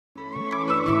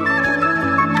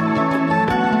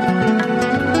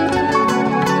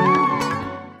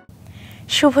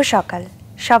শুভ সকাল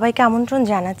সবাইকে আমন্ত্রণ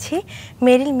জানাচ্ছি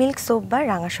মেরিল মিল্ক সোপ বা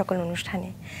রাঙা সকাল অনুষ্ঠানে।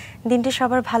 দিনটি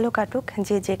সবার ভালো কাটুক,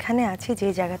 যে যেখানে আছি যে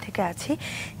জায়গা থেকে আছি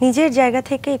নিজের জায়গা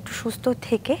থেকে একটু সুস্থ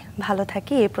থেকে ভালো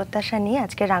থাকি এই প্রত্যাশা নিয়ে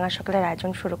আজকে রাঙা সকালের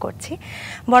আয়োজন শুরু করছি।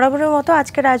 বরাবরের মতো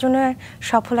আজকের আয়োজনে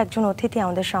সফল একজন অতিথি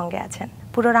আমাদের সঙ্গে আছেন।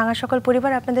 পুরো রাঙা সকাল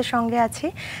পরিবার আপনাদের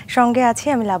সঙ্গে আছি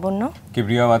আমি লাবণ্য,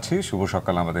 কিবরিয়াও আছি। শুভ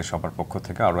সকাল আমাদের সবার পক্ষ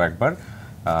থেকে আরও একবার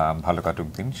ভালো কাটুক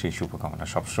দিন সেই শুভকামনা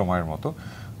সব সময়ের মতো।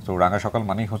 তো রাঙা সকাল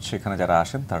মানেই হচ্ছে এখানে যারা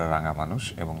আসেন তারা রাঙা মানুষ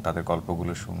এবং তাদের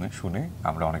গল্পগুলো শুনে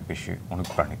আমরা অনেক বেশি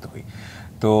অনুপ্রাণিত হই।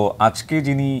 তো আজকে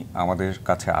যিনি আমাদের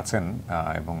কাছে আছেন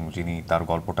এবং যিনি তার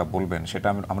গল্পটা বলবেন সেটা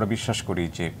আমরা বিশ্বাস করি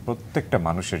যে প্রত্যেকটা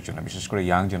মানুষের জন্য, বিশেষ করে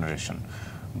ইয়াং জেনারেশন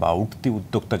বা উঠতি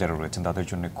উদ্যোক্তা যারা রয়েছেন তাদের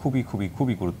জন্য খুবই খুবই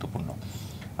খুবই গুরুত্বপূর্ণ।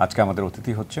 আজকে আমাদের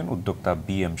অতিথি হচ্ছেন উদ্যোক্তা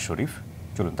BM শরীফ।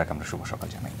 চলুন তাকে আমরা শুভ সকাল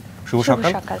জানাই। শুভ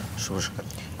সকাল। শুভ সকাল।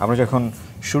 আমরা যখন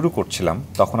শুরু করছিলাম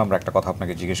তখন আমরা একটা কথা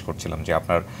আপনাকে জিজ্ঞেস করছিলাম যে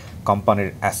আপনার কোম্পানির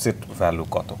অ্যাসেট ভ্যালু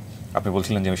কত। আপনি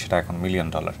বলছিলেন যে সেটা এখন $1 মিলিয়ন।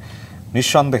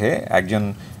 নিঃসন্দেহে একজন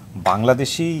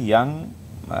বাংলাদেশি ইয়াং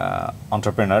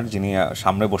এন্টারপ্রেনার যিনি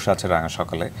সামনে বসে আছে রাঙা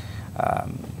সকালে,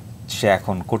 সে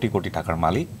এখন কোটি কোটি টাকার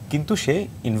মালিক, কিন্তু সে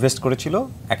ইনভেস্ট করেছিল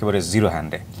একেবারে জিরো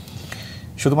হ্যান্ডে।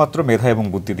 শুধুমাত্র মেধা এবং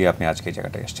বুদ্ধি দিয়ে আপনি আজকে এই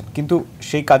জায়গাটায় এসেছেন। কিন্তু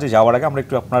সেই কাজে যাওয়ার আগে আমরা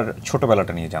একটু আপনার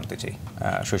ছোটবেলাটা নিয়ে জানতে চাই।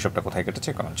 শৈশবটা কোথায় কেটেছে,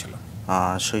 কেমন ছিল?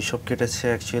 শৈশব কেটেছে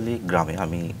অ্যাকচুয়ালি গ্রামে।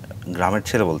 আমি গ্রামের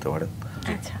ছেলে বলতে পারেন।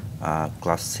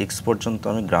 ক্লাস 6 পর্যন্ত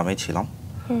আমি গ্রামে ছিলাম।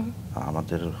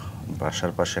 আমাদের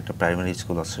বাসার পাশে একটা প্রাইমারি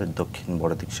স্কুল আছে, দক্ষিণ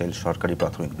বড়দিকশাইল সরকারি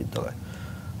প্রাথমিক বিদ্যালয়।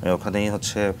 আমি ওখানেই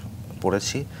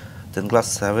পড়েছি। দেন ক্লাস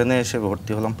 7-এ এসে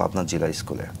ভর্তি হলাম পাবনা জেলা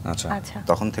স্কুলে। আচ্ছা।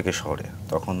 তখন থেকে শহরে,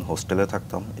 তখন হোস্টেলে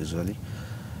থাকতাম ইউজুয়ালি।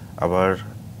 আবার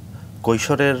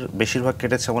কৈশোরের বেশিরভাগ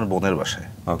কেটেছে আমার বোনের বাসায়।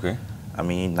 ওকে।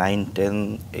 আমি 9-10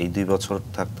 এই 2 বছর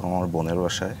থাকতাম আমার বোনের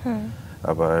বাসায়।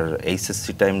 আবার HSC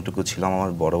টাইমটুকু ছিলাম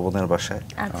আমার বড় বোনের বাসায়।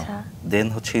 আচ্ছা। দেন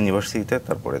ইউনিভার্সিটিতে।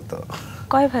 তারপরে তো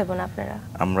কয় ভাই বোন আপনারা?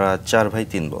 আমরা 4 ভাই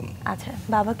 3 বোন। আচ্ছা।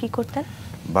 বাবা কি করতেন?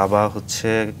 বাবা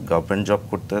গভর্নমেন্ট জব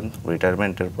করতেন,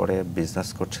 রিটায়ারমেন্টের পরে বিজনেস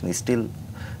করছেন, স্টিল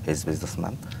হিজ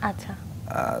বিজনেসম্যান। আচ্ছা।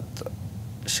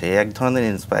 সে এক ধরনের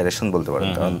ইন্সপাইরেশন বলতে পারেন,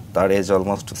 কারণ তার age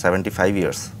almost 75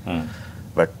 years,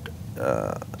 but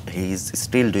he is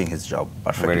still doing his job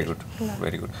perfectly. Very good,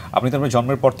 very good. আপনি তো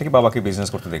জন্মের পর থেকে বাবাকে বিজনেস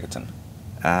করতে দেখেছেন?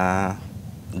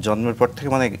 জন্মের পর থেকে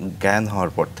মানে জ্ঞান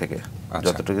হওয়ার পর থেকে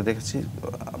যতটুকু দেখেছি।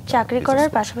 চাকরি করার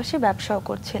পাশাপাশি ব্যবসাও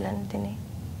করছিলেন তিনি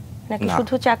নাকি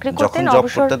শুধু চাকরি করতেন? যখন জব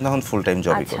করতেন তখন ফুল টাইম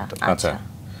জবই করতেন। আচ্ছা।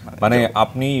 মানে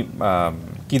আপনি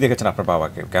কি দেখেছেন আপনার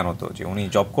বাবাকে? কেন তো যে উনি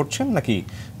জব করছেন নাকি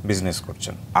বিজনেস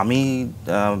করছেন? আমি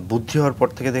বুদ্ধি হওয়ার পর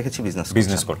থেকে দেখেছি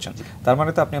বিজনেস করছেন। তার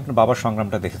মানে তো আপনি আপনার বাবার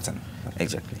সংগ্রামটা দেখেছেন।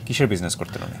 এক্স্যাক্টলি। কিসের বিজনেস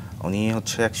করতেন উনি? উনি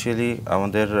অ্যাকচুয়ালি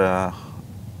আমাদের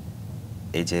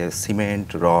এই যে সিমেন্ট,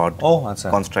 রড,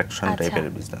 কনস্ট্রাকশন টাইপের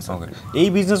বিজনেস। এই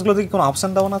বিজনেসগুলোতে কি কোনো আপস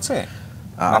এন্ড ডাউন আছে?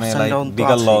 মানে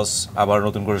বিগার লস আবার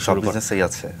নতুন করে শুরু বিজনেসই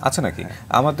আছে নাকি?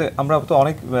 আমরা তো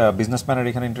অনেক বিজনেসম্যানের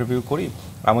এখানে ইন্টারভিউ করি।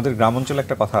 আমাদের গ্রাম অঞ্চলে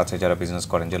একটা কথা আছে যারা বিজনেস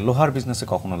করেন যে লোহার বিজনেসে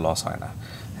কখনো লস হয় না।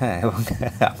 হ্যাঁ, এবং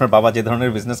আপনার বাবা যে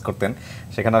ধরনের বিজনেস করতেন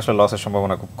সেখানে আসলে লসের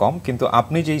সম্ভাবনা খুব কম, কিন্তু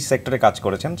আপনি যেই সেক্টরে কাজ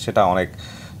করেছেন সেটা অনেক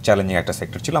চ্যালেঞ্জিং একটা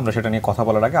সেক্টর ছিল। আমরা সেটা নিয়ে কথা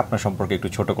বলার আগে আপনার সম্পর্কে একটু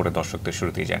ছোট করে দর্শকদের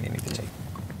শুরুতেই জানিয়ে নিতে চাই।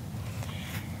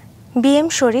 BM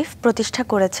শরীফ প্রতিষ্ঠা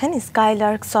করেছেন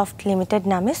স্কাইলার্ক সফট লিমিটেড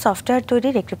নামে সফটওয়্যার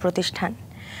তৈরির একটি প্রতিষ্ঠান।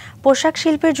 পোশাক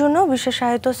শিল্পের জন্য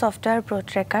বিশেষায়িত সফটওয়্যার প্রো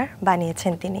ট্র্যাকার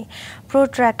বানিয়েছেন তিনি। প্রো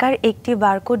ট্র্যাকার একটি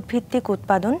বারকোড ভিত্তিক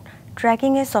উৎপাদন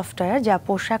ট্র্যাকিংয়ের সফটওয়্যার যা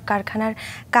পোশাক কারখানার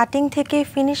কাটিং থেকে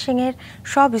ফিনিশিংয়ের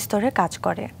সব স্তরে কাজ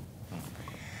করে।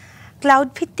 ক্লাউড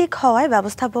ভিত্তিক হওয়ায়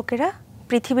ব্যবস্থাপকেরা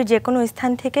পৃথিবীর যে কোনো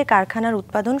স্থান থেকে কারখানার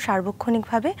উৎপাদন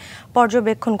সার্বক্ষণিকভাবে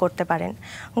পর্যবেক্ষণ করতে পারেন।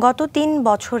 গত 3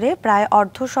 বছরে প্রায়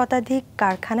অর্ধশতাধিক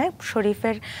কারখানায়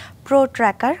শরীফের প্রো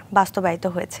ট্র্যাকার বাস্তবায়িত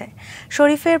হয়েছে।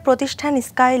 শরীফের প্রতিষ্ঠান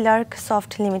স্কাইলার্ক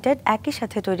সফট লিমিটেড একই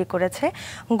সাথে তৈরি করেছে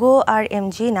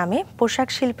GoRMG নামে পোশাক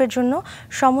শিল্পের জন্য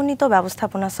সমন্বিত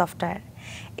ব্যবস্থাপনা সফটওয়্যার।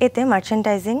 এতে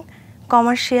merchandising,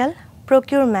 commercial,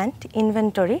 procurement,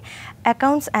 inventory,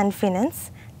 accounts and finance,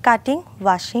 cutting,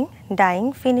 washing, dyeing,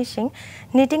 finishing,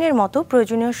 নিটিংয়ের মতো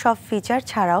প্রয়োজনীয় সব ফিচার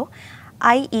ছাড়াও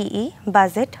IEE,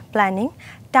 budget, planning,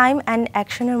 time and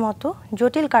অ্যাকশনের মতো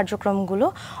জটিল কার্যক্রমগুলো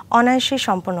অনায়াসে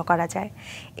সম্পন্ন করা যায়।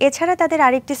 এছাড়া তাদের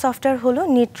আরেকটি সফটওয়্যার হলো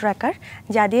নিট ট্র্যাকার,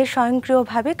 যা দিয়ে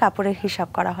স্বয়ংক্রিয়ভাবে কাপড়ের হিসাব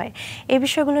করা হয়। এই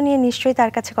বিষয়গুলো নিয়ে নিশ্চয়ই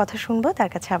তার কাছে কথা শুনবো। তার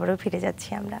কাছে আবারও ফিরে যাচ্ছি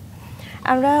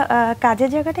আমরা কাজের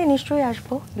জায়গাটায় নিশ্চয়ই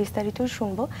আসবো, বিস্তারিত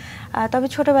শুনবো। তবে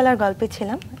ছোটবেলার গল্পে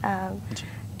ছিলাম।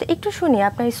 তো একটু শুনি,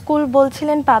 আপনার স্কুল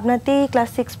বলছিলেন পাবনাতেই, ক্লাস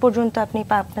 6 পর্যন্ত আপনি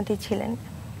পাবনাতেই ছিলেন।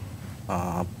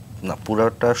 না,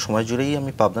 পুরোটা সময় জুড়েই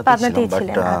আমি পাবনাতে ছিলাম, বাট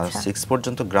 6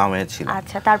 পর্যন্ত গ্রামে ছিলাম।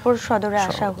 আচ্ছা, তারপর সদরে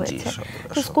আসা হয়েছে।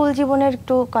 তো স্কুল জীবনের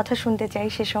একটু কথা শুনতে চাই,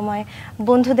 সে সময়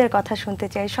বন্ধুদের কথা শুনতে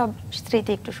চাই, সব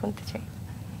স্মৃতি একটু শুনতে চাই।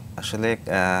 আসলে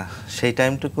সেই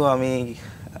টাইমটুকু আমি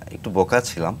একটু বোকা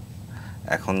ছিলাম।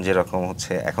 এখন যেরকম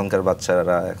হচ্ছে এখনকার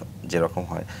বাচ্চারা যেরকম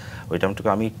হয়, ওই টাইমটুকু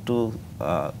আমি একটু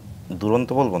দুরন্ত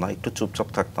বলবো না, একটু চুপচাপ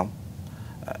থাকতাম।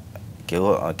 কেউ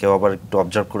কেউ আবার একটু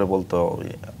অবজার্ভ করে বলতো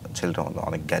ছেলেটা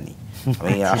অনেক জ্ঞানী।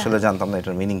 আমি আসলে জানতাম না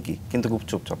এটার মিনিং কি, কিন্তু খুব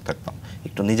চুপচাপ থাকতাম।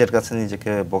 একটু নিজের কাছে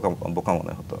নিজেকে বোকা বোকা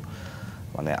মনে হতো।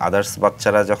 মানে আদার্স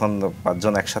বাচ্চারা যখন 5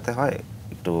 জন একসাথে হয়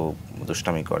একটু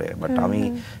দুষ্টামি করে, বাট আমি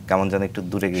কেমন যেন একটু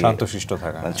দূরে গিয়ে শান্তশিষ্ট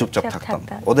থাকা, চুপচাপ থাকতাম,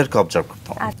 ওদেরকে অবজার্ভ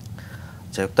করতাম।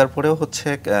 যাই হোক, তারপরেও হচ্ছে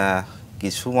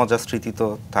কিছু মজার স্মৃতি তো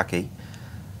থাকেই।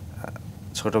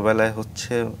 ছোটবেলায়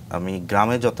হচ্ছে আমি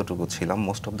গ্রামে যতটুকু ছিলাম,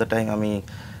 মোস্ট অফ দ্য টাইম আমি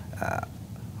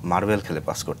মার্বেল খেলে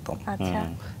পাস করতাম।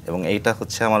 এবং এইটা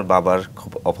হচ্ছে আমার বাবার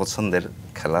খুব অপছন্দের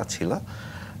খেলা ছিল।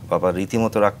 বাবা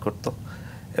রীতিমতো রাগ করতো,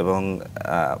 এবং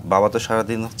বাবা তো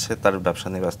সারাদিন হচ্ছে তার ব্যবসা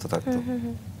নিয়ে ব্যস্ত থাকতো।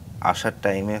 আসার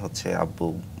টাইমে হচ্ছে আব্বু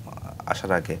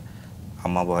আসার আগে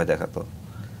আম্মা ভয় দেখাতো,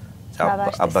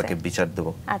 আব্বাকে বিচার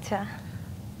দেবো। আচ্ছা,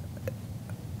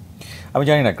 আমি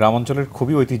জানি না গ্রাম অঞ্চলের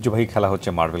খুবই ঐতিহ্যবাহী খেলা হচ্ছে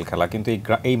মার্বেল খেলা, কিন্তু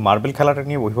এই মার্বেল খেলাটা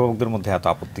নিয়ে অভিভাবকদের মধ্যে এত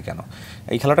আপত্তি কেন?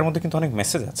 এই খেলাটার মধ্যে কিন্তু অনেক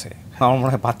মেসেজ আছে। আমার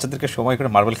মনে হয় বাচ্চাদেরকে সময় করে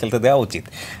মার্বেল খেলতে দেওয়া উচিত।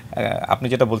 আপনি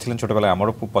যেটা বলছিলেন ছোটবেলায়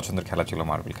আমারও খুব পছন্দের খেলা ছিল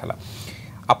মার্বেল খেলা।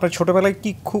 আপনার ছোটবেলায়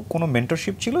কি খুব কোনো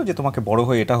মেন্টরশিপ ছিল যে তোমাকে বড়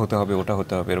হয়ে এটা হতে হবে, ওটা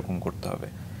হতে হবে, এরকম করতে হবে?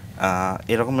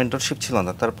 এরকম মেন্টরশিপ ছিল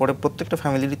না। তারপরে প্রত্যেকটা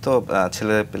ফ্যামিলিরই তো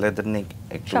ছেলে পেলেদের নিয়ে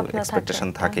একটু এক্সপেকটেশন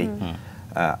থাকেই।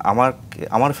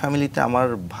 আমার ফ্যামিলিতে আমার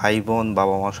ভাই বোন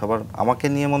বাবা মা সবার আমাকে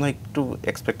নিয়ে মনে হয় একটু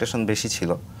এক্সপেকটেশন বেশি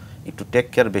ছিল, একটু টেক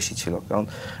কেয়ার বেশি ছিল। কারণ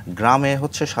গ্রামে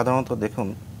হচ্ছে সাধারণত দেখুন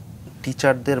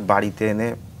টিচারদের বাড়িতে এনে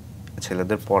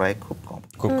ছেলেদের পড়ায়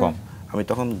খুব কম। আমি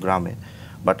তখন গ্রামে,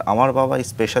 বাট আমার বাবা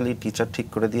স্পেশালি টিচার ঠিক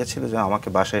করে দিয়েছিল যে আমাকে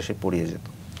বাসায় এসে পড়িয়ে যেত।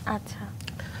 আচ্ছা,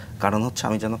 কারণ হচ্ছে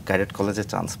আমি যেন ক্যাডেট কলেজে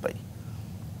চান্স পাই।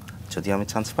 যদি আমি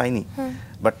চান্স পাইনি,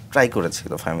 বাট ট্রাই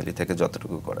করেছিল ফ্যামিলি থেকে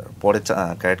যতটুকু করার। পরে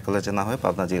ক্যাডেট কলেজে না হয়ে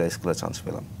পাবনা জেলা স্কুলে চান্স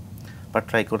পেলাম, বাট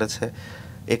ট্রাই করেছে।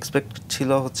 এক্সপেক্ট ছিল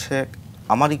হচ্ছে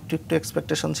আমার একটু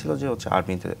এক্সপেকটেশন ছিল যে হচ্ছে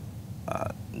আর্মিতে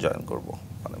জয়েন করব,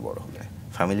 মানে বড় হলে।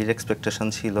 ফ্যামিলির এক্সপেকটেশন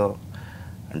ছিল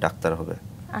ডাক্তার হবে,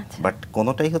 বাট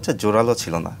কোনোটাই হচ্ছে জোরালো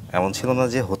ছিল না। এমন ছিল না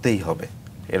যে হতেই হবে,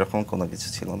 এরকম কোনো কিছু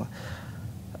ছিল না।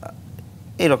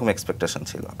 এইরকম এক্সপেকটেশন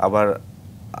ছিল। আবার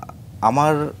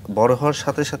আমার বড় হওয়ার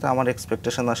সাথে সাথে আমার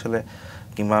এক্সপেকটেশন আসলে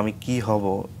কিংবা আমি কি হব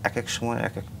এক এক সময়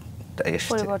এক একটা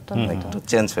এসেছে, একটু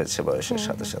চেঞ্জ হয়েছে বয়সের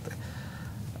সাথে সাথে।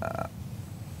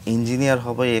 ইঞ্জিনিয়ার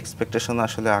হবে এই এক্সপেকটেশন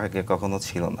আসলে আগে কখনো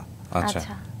ছিল না। আচ্ছা,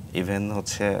 ইভেন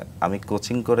হচ্ছে আমি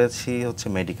কোচিং করেছি হচ্ছে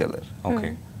মেডিকেলের। ওকে,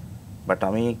 বাট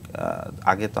আমি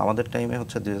আগে তো আমাদের টাইমে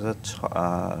হচ্ছে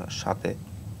 2007-এ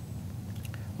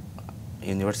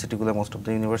ইউনিভার্সিটিগুলো মোস্ট অফ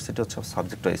দ্য ইউনিভার্সিটি হচ্ছে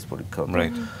সাবজেক্ট ওয়াইজ পরীক্ষা হতো।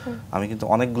 আমি কিন্তু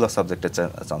অনেকগুলো সাবজেক্টে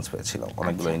চান্স পেয়েছিলাম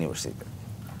অনেকগুলো ইউনিভার্সিটিতে,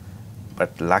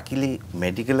 বাট লাকিলি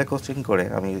মেডিকেলে কোচিং করে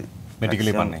আমি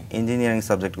ইঞ্জিনিয়ারিং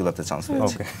সাবজেক্টগুলোতে চান্স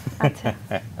পেয়েছি।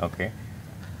 ওকে,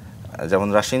 যেমন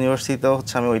রাজশাহী ইউনিভার্সিটিতেও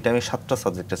হচ্ছে আমি ওই টাইমে 7টা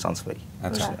সাবজেক্টে চান্স পাই।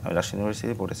 আমি রাজশাহী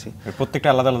ইউনিভার্সিটি পড়েছি, প্রত্যেকটা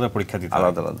আলাদা আলাদা পরীক্ষা দিতে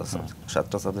আলাদা আলাদা সাবজেক্ট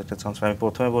 7টা সাবজেক্টে চান্স পাই। আমি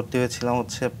প্রথমে ভর্তি হয়েছিলাম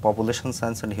হচ্ছে population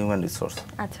science and human resource.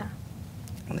 আচ্ছা,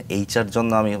 মানে এইচআর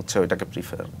জন্য আমি হচ্ছে ওইটাকে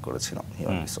প্রিফার করেছিলাম,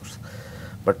 হিউম্যান রিসোর্স।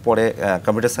 বাট পরে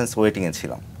কম্পিউটার সায়েন্স ওয়েটিংয়ে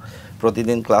ছিলাম।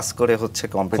 প্রতিদিন ক্লাস করে হচ্ছে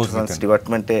কম্পিউটার সায়েন্স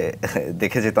ডিপার্টমেন্টে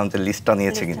দেখে যেতাম যে লিস্টটা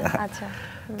নিয়েছে কিনা।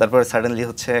 তারপরে সাডেনলি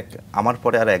হচ্ছে আমার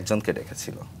পরে আর একজনকে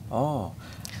ডেকেছিল।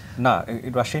 না,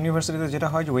 রাজশাহী ইউনিভার্সিটিতে যেটা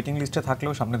হয় যে ওয়েটিং লিস্টে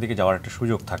থাকলেও সামনের দিকে যাওয়ার একটা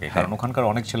সুযোগ থাকে, কারণ ওখানকার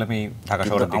অনেক ছেলে মেয়ে ঢাকা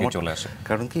শহরের দিকে চলে আসে।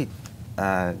 কারণ কি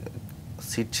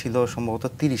সিট ছিল সম্ভবত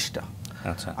 30টা,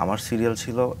 আচ্ছা, আমার সিরিয়াল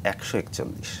ছিল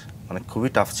 141, মানে খুবই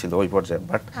টাফ ছিল ওই পর্যায়ে।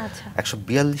 বাট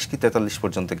 142 কি 43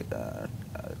 পর্যন্ত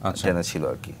ট্রেনে ছিল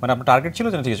আর কি। মানে আপনার টার্গেট ছিল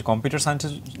যে ঠিক আছে কম্পিউটার সায়েন্সে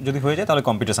যদি হয়ে যায় তাহলে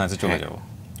কম্পিউটার সায়েন্সে চলে যাব।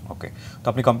 ওকে, তো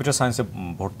আপনি কম্পিউটার সায়েন্সে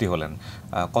ভর্তি হলেন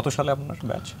কত সালে আপনার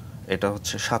ব্যাচ? এটা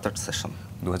হচ্ছে 7-8 সেশন,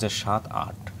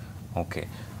 2007-08। ওকে,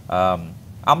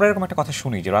 আমরা এরকম একটা কথা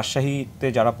শুনি যে রাজশাহীতে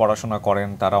যারা পড়াশোনা করেন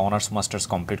তারা অনার্স মাস্টার্স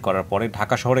কমপ্লিট করার পরে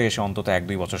ঢাকা শহরে এসে অন্তত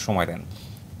 1-2 বছর সময় দেন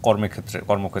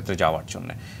কর্মক্ষেত্রে যাওয়ার জন্য।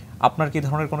 আপনার কি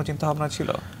ধরনের কোনো চিন্তা ভাবনা ছিল?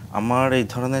 আমার এই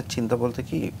ধরনের চিন্তা বলতে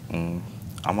কি,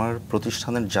 আমার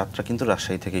প্রতিষ্ঠানের যাত্রা কিন্তু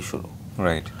রাজশাহী থেকেই শুরু।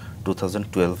 রাইট,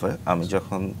 2012-এ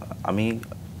আমি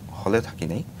হলে থাকি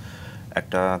নাই,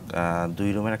 একটা 2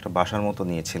 রুমের একটা বাসার মতো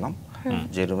নিয়েছিলাম,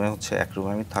 যে রুমে হচ্ছে এক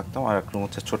রুমে আমি থাকতাম আর এক রুম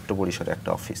হচ্ছে ছোট্ট পরিসরে একটা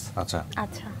অফিস। আচ্ছা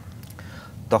আচ্ছা,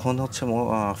 তখন হচ্ছে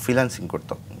ফ্রিল্যান্সিং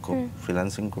করতাম, খুব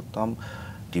ফ্রিল্যান্সিং করতাম,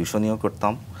 টিউশনিও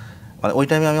করতাম। মানে ওই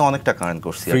টাইমে আমি অনেক টাকা আর্ন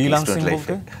করছি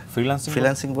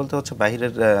ফ্রিল্যান্সিং বলতে হচ্ছে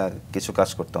বাইরের কিছু কাজ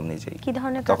করতাম নিজেই। কি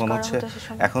ধরনের কাজ তখন হচ্ছে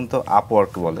এখন তো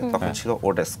আপওয়ার্ক বলে, তখন ছিল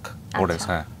ওডেস্ক।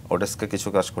 হ্যাঁ, ওডেস্কে কিছু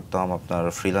কাজ করতাম আপনার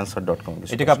freelancer.com।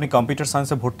 এটাকে আপনি কম্পিউটার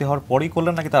সায়েন্সে ভর্তি হওয়ার পরেই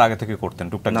করলেন নাকি তার আগে থেকে করতেন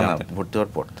টুকটাক জানতেন? না, ভর্তি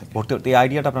হওয়ার পর থেকে। এই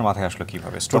আইডিয়াটা আপনার মাথায় আসলো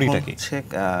কিভাবে, স্টোরিটা কি? হচ্ছে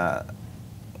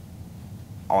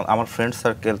আমার ফ্রেন্ড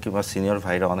সার্কেল কিংবা সিনিয়র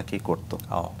ভাইরা অনেকেই করতো,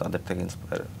 তাদের থেকে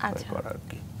ইন্সপায়ার করা আর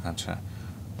কি। আচ্ছা,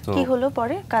 তো কি হলো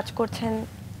পরে কাজ করছেন?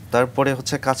 তারপরে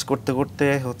হচ্ছে কাজ করতে করতে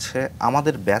হচ্ছে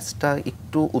আমাদের ব্যাচটা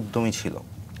একটু উদ্যমী ছিল,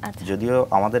 যদিও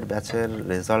আমাদের ব্যাচের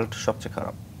রেজাল্ট সবচেয়ে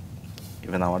খারাপ,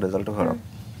 ইভেন আমার রেজাল্টও খারাপ।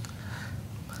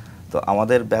 তো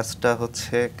আমাদের ব্যাচটা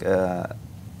হচ্ছে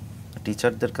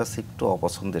টিচারদের কাছে একটু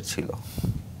অপছন্দের ছিল,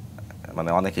 মানে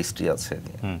অনেক হিস্ট্রি আছে,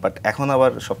 বাট এখন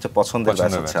আবার সবচেয়ে পছন্দের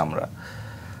ব্যাচ হচ্ছে আমরা।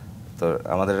 তো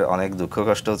আমাদের অনেক দুঃখ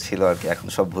কষ্টও ছিল আর কি, এখন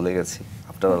সব ভুলে গেছি।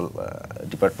 আফটার অল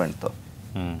ডিপার্টমেন্ট, তো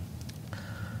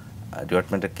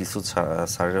ডিপার্টমেন্টের কিছু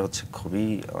স্যারের হচ্ছে খুবই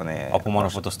মানে অপমান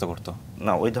অপদস্থ করতো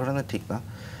না, ওই ধরনের ঠিক না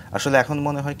আসলে। এখন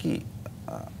মনে হয় কি,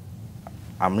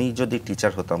 আমি যদি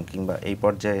টিচার হতাম কিংবা এই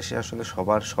পর্যায়ে এসে আসলে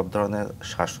সবার সব ধরনের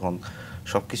শাসন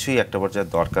সবকিছুই একটা পর্যায়ে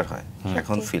দরকার হয়,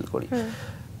 এখন ফিল করি।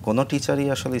 কোনো টিচারই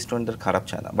আসলে স্টুডেন্টদের খারাপ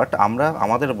চায় না, বাট আমরা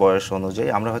আমাদের বয়স অনুযায়ী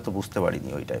আমরা হয়তো বুঝতে পারিনি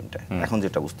ওই টাইমটায়, এখন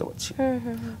যেটা বুঝতে পারছি।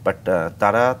 বাট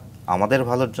তারা আমাদের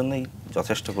ভালোর জন্যই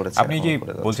যথেষ্ট করেছে। আপনি যে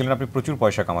বলছিলেন আপনি প্রচুর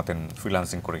পয়সা কামাতেন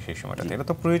ফ্রিল্যান্সিং করে সেই সময়টাতে, এটা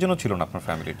তো প্রয়োজনও ছিল না আপনার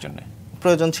ফ্যামিলির জন্য?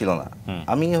 প্রয়োজন ছিল না,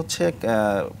 আমি হচ্ছে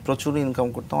প্রচুর ইনকাম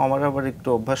করতাম। আমার আবার একটু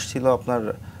অভ্যাস ছিল আপনার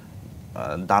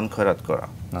দান খয়রাত করা।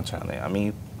 আচ্ছা, মানে আমি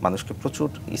মানুষকে প্রচুর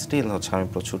স্টিল হচ্ছে আমি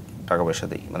প্রচুর টাকা পয়সা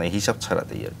দিই, মানে হিসাব ছাড়া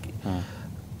দিই আর কি।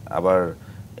 আবার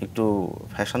একটু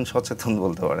ফ্যাশন সচেতন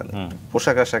বলতে পারেন,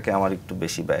 পোশাক আশাকে আমার একটু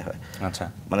বেশি ব্যয় হয়। আচ্ছা,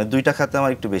 মানে দুইটা খাতে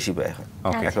আমার একটু বেশি ব্যয় হয়,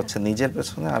 একটা হচ্ছে নিজের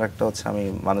পেছনে আর একটা হচ্ছে আমি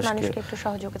মানুষকে একটু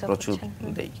সহযোগিতা প্রচুর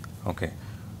দেই। ওকে,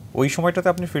 ওই সময়টাতে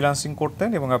আপনি ফ্রিল্যান্সিং করতেন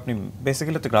এবং আপনি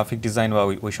বেসিক্যালি তো গ্রাফিক ডিজাইন বা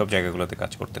ওই সব জায়গাগুলোতে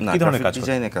কাজ করতেন। না, কি ধরনের কাজ?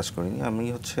 ডিজাইনে কাজ করিনি, আমি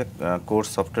হচ্ছে কোর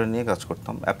সফটওয়্যার নিয়ে কাজ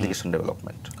করতাম, অ্যাপ্লিকেশন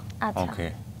ডেভেলপমেন্ট। ওকে,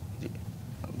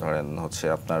 ধরেন হচ্ছে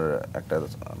আপনার একটা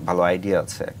ভালো আইডিয়া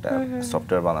আছে, একটা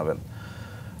সফটওয়্যার বানাবেন,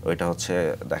 ওইটা হচ্ছে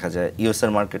দেখা যায় ইউএস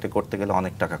এর মার্কেটে করতে গেলে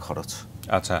অনেক টাকা খরচ।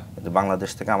 আচ্ছা, কিন্তু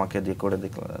বাংলাদেশ থেকে আমাকে দিয়ে করে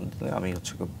দিলে আমি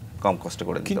হচ্ছে খুব কম কষ্টে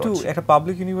করে দিতে পারছি। কিন্তু একটা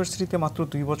পাবলিক ইউনিভার্সিটিতে মাত্র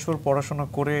 2 বছর পড়াশোনা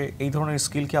করে এই ধরনের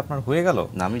স্কিল কি আপনার হয়ে গেল?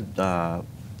 না, আমি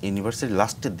ইউনিভার্সিটি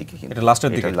লাস্টের দিকে, কিন্তু এটা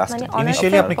লাস্টের দিকে।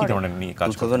 ইনিশিয়ালি আপনি কি ধরনের নিয়ে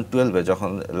কাজ করতেন? 2012 যখন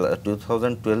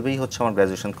 2012 হচ্ছে আমার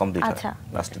গ্র্যাজুয়েশন কমপ্লিট হয়,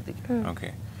 লাস্টের দিকে। ওকে,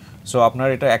 সো আপনার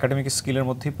এটা একাডেমিক স্কিলের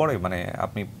মধ্যেই পড়ে, মানে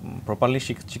আপনি প্রপারলি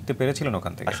শিখতে পেরেছিলেন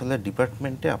ওখান থেকে? আসলে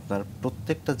ডিপার্টমেন্টে আপনার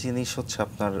প্রত্যেকটা জিনিস হচ্ছে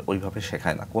আপনার ওইভাবে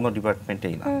শেখায় না, কোনো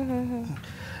ডিপার্টমেন্টেই না।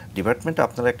 ডিপার্টমেন্টে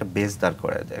আপনারা একটা বেস দাঁড়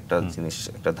করায় দেয়, একটা জিনিস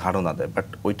একটা ধারণা দেয়, বাট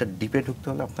ওইটা ডিপে ঢুকতে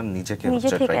হলে আপনার নিজেকে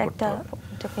হচ্ছে ট্রাই করতে হবে।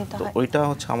 তো ওইটা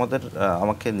হচ্ছে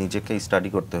আমাকে নিজেকে স্টাডি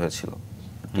করতে হয়েছিল,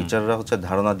 টিচাররা হচ্ছে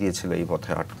ধারণা দিয়েছিল এই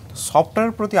পথে হাঁটো।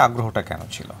 সফটওয়্যারের প্রতি আগ্রহটা কেন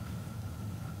ছিল?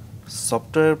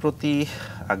 সফটওয়্যারের প্রতি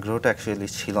আগ্রহটা অ্যাকচুয়ালি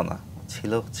ছিল না,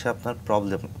 ছিল হচ্ছে আপনার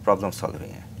প্রবলেম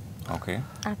সলভিং এ। ওকে,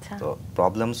 আচ্ছা, তো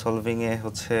প্রবলেম সলভিং এ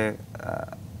হচ্ছে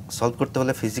সলভ করতে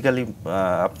হলে ফিজিক্যালি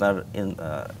আপনার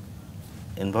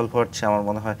ইনভলভ হচ্ছে। আমার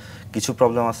মনে হয় কিছু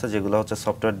প্রবলেম আছে যেগুলো হচ্ছে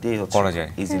সফটওয়্যার দিয়েই হচ্ছে করা যায়,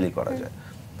 ইজিলি করা যায়।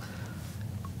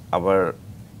 আবার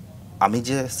আমি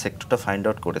যে সেক্টরটা ফাইন্ড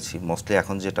আউট করেছি মোস্টলি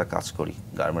এখন যেটা কাজ করি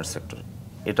গার্মেন্টস সেক্টর,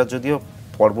 এটা যদিও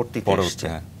পরবর্তীতে এসেছে,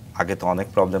 আগে তো অনেক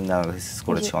প্রবলেম অ্যানালাইসিস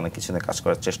করেছি, অনেক কিছু নিয়ে কাজ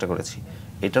করার চেষ্টা করেছি।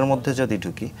 এটার মধ্যে যদি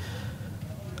ঢুকি,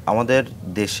 আমাদের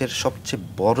দেশের সবচেয়ে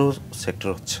বড় সেক্টর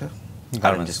হচ্ছে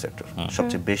গার্মেন্টস সেক্টর,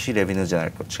 সবচেয়ে বেশি রেভিনিউ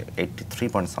জেনারেট করছে 83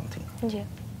 পয়েন্ট সামথিং।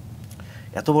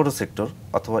 এত বড় সেক্টর,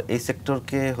 অথবা এই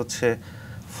সেক্টরকে হচ্ছে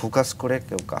ফোকাস করে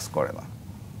কেউ কাজ করে না,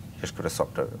 বিশেষ করে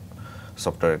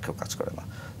সফটওয়্যারের কেউ কাজ করে না।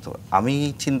 তো আমি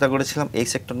চিন্তা করেছিলাম এই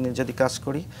সেক্টর নিয়ে যদি কাজ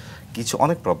করি,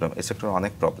 অনেক প্রবলেম এই সেক্টরে,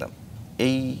 অনেক প্রবলেম,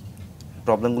 এই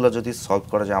প্রবলেমগুলো যদি সলভ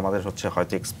করা যায় আমাদের হচ্ছে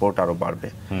হয়তো এক্সপোর্ট আরও বাড়বে,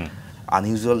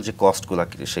 আনইউজুয়াল যে কস্টগুলো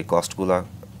সেই কস্টগুলো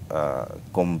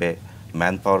কমবে,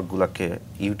 ম্যান পাওয়ারগুলোকে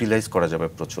ইউটিলাইজ করা যাবে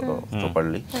প্রচুর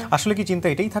প্রপারলি। আসলে কি চিন্তা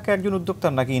এটাই থাকে একজন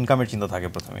উদ্যোক্তার, নাকি ইনকামের চিন্তা থাকে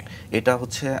প্রথমে? এটা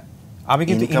হচ্ছে, আমি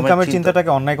কিন্তু ইনকামের চিন্তাটাকে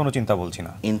অন্যায় কোনো চিন্তা বলছি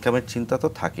না, ইনকামের চিন্তা তো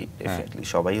থাকেই ডেফিনেটলি।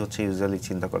 সবাই হচ্ছে ইউজুয়ালি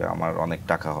চিন্তা করে আমার অনেক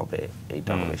টাকা হবে,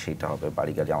 এইটা হবে, সেইটা হবে,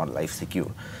 বাড়ি গাড়ি, আমার লাইফ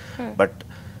সিকিউর, বাট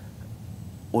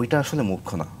ওইটা আসলে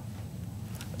মুখ্য না।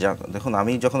 দেখুন,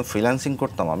 আমি যখন ফ্রিল্যান্সিং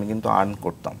করতাম আমি কিন্তু আর্ন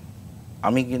করতাম,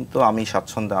 আমি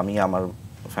স্বাচ্ছন্দ্যে আমি আমার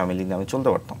ফ্যামিলি নিয়ে আমি চলতে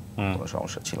পারতাম, কোনো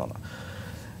সমস্যা ছিল না।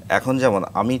 এখন যেমন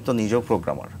আমি তো নিজেও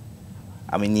প্রোগ্রামার,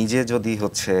 আমি নিজে যদি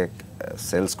হচ্ছে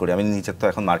সেলস করি, আমি নিজে তো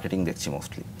এখন মার্কেটিং দেখছি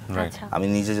মোস্টলি, আমি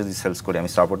নিজে যদি সেলস করি, আমি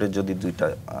সাপোর্টের যদি 2টা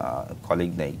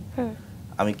কলিগ নেই,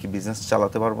 আমি কি বিজনেস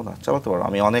চালাতে পারবো না? চালাতে পারবো,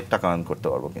 আমি অনেক টাকা আর্ন করতে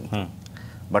পারবো, কিন্তু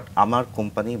বাট আমার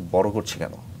কোম্পানি বড় করছি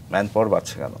কেন? ম্যান পাওয়ার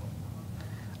বাড়ছে কেন,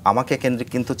 আমাকে কেন্দ্রিক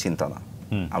কিন্তু চিন্তা না,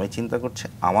 আমি চিন্তা করছি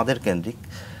আমাদের কেন্দ্রিক,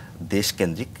 দেশ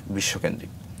কেন্দ্রিক,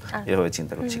 বিশ্বকেন্দ্রিক, এভাবে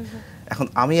চিন্তা করছি। এখন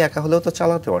আমি একা হলেও তো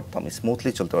চালাতে পারতাম,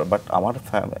 স্মুথলি চলতে পারতাম, বাট আমার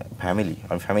ফ্যামিলি,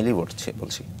 আমি ফ্যামিলি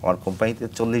বলছি, আমার কোম্পানিতে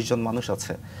 40 জন মানুষ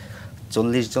আছে,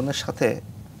 40 জনের সাথে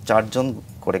 4 জন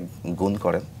করে গুণ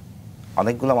করেন,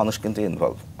 অনেকগুলো মানুষ কিন্তু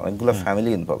ইনভলভ, অনেকগুলো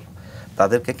ফ্যামিলি ইনভলভ,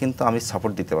 তাদেরকে কিন্তু আমি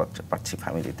সাপোর্ট দিতে পারছি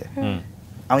ফ্যামিলিতে,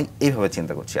 আমি এইভাবে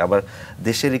চিন্তা করছি। আবার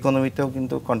দেশের ইকোনমিতেও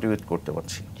কিন্তু কন্ট্রিবিউট করতে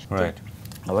পারছি।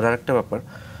 আবার আরেকটা ব্যাপার,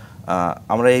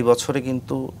 আমরা এই বছরে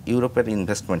কিন্তু ইউরোপের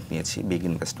ইনভেস্টমেন্ট নিয়েছি, বিগ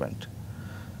ইনভেস্টমেন্ট,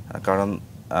 কারণ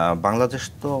বাংলাদেশ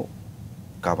তো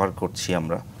কাভার করছি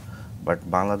আমরা, বাট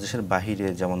বাংলাদেশের বাহিরে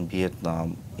যেমন ভিয়েতনাম,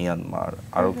 মিয়ানমার,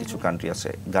 আরও কিছু কান্ট্রি আছে,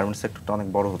 গার্মেন্টস সেক্টরটা অনেক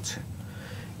বড় হচ্ছে,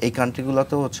 এই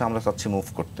কান্ট্রিগুলোতেও হচ্ছে আমরা চাচ্ছি মুভ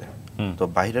করতে। তো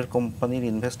বাইরের কোম্পানির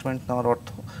ইনভেস্টমেন্ট নেওয়ার অর্থ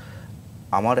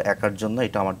আমার একার জন্য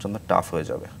এটা আমার জন্য টাফ হয়ে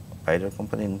যাবে, বাইরের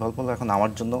কোম্পানি ইনভলভ হলে এখন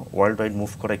আমার জন্য ওয়ার্ল্ড ওয়াইড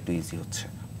মুভ করা একটু ইজি হচ্ছে।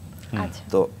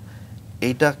 তো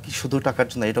এইটা কি শুধু টাকার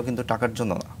জন্য? এটাও কিন্তু টাকার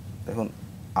জন্য না। দেখুন,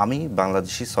 আমি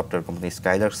Bangladeshi software company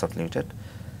Skylark soft limited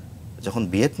যখন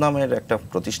ভিয়েতনামের একটা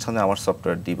প্রতিষ্ঠানে আমার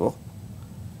সফটওয়্যার দিব,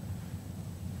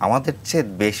 আমাদের চেয়ে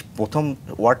বেশ প্রথম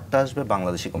ওয়ার্ডটা আসবে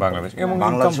বাংলাদেশি কোম্পানি,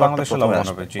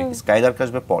 স্কাইলার্ক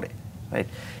আসবে পরে, রাইট?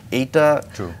 এইটা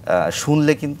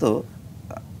শুনলে কিন্তু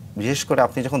বিশেষ করে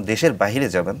আপনি যখন দেশের বাইরে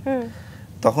যাবেন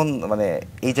তখন মানে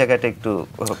এই জায়গাটা একটু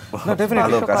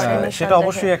ভালো কাজ করে। সেটা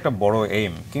অবশ্যই একটা বড়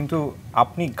এইম, কিন্তু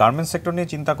আপনি গার্মেন্টস সেক্টর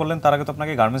নিয়ে চিন্তা করলেন, তার আগে তো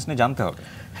আপনাকে গার্মেন্টস নিয়ে জানতে হবে।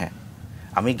 হ্যাঁ,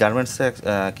 আমি গার্মেন্টসে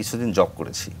কিছুদিন জব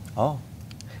করেছি,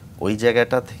 ওই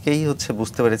জায়গাটা থেকেই হচ্ছে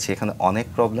বুঝতে পেরেছি এখানে অনেক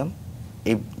প্রবলেম,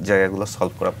 এই জায়গাগুলো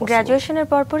সলভ করা পসিবল। গ্র্যাজুয়েশনের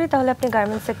পরপরই তাহলে আপনি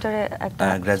গার্মেন্টস সেক্টরে একটা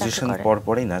গ্র্যাজুয়েশন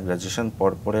পরপরই না, গ্র্যাজুয়েশন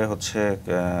পরপরে হচ্ছে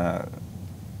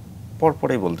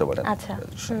পরপরই বলতে পারেন। আচ্ছা,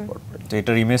 তো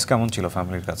এটার ইমেজ কেমন ছিল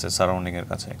ফ্যামিলির কাছে, সারাউন্ডিং এর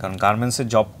কাছে? কারণ গার্মেন্টসে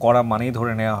জব করা মানেই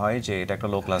ধরে নেওয়া হয় যে এটা একটা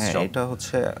লো ক্লাস জব। এটা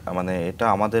হচ্ছে মানে এটা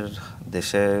আমাদের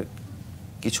দেশে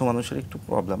কিছু মানুষের একটু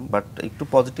প্রবলেম, বাট একটু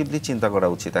পজিটিভলি চিন্তা করা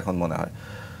উচিত এখন মনে হয়।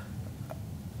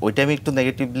 ওই টাইমে একটু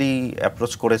নেগেটিভলি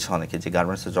অ্যাপ্রোচ করেছে অনেকে যে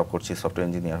গার্মেন্টসে জব করছি সফটওয়্যার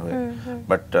ইঞ্জিনিয়ার হয়ে,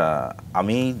 বাট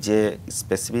আমি যে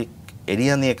স্পেসিফিক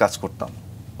এরিয়া নিয়ে কাজ করতাম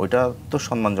ওইটা তো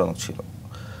সম্মানজনক ছিল।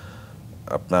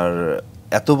 আপনার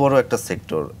এত বড় একটা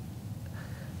সেক্টর,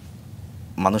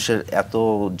 মানুষের এত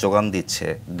যোগান দিচ্ছে,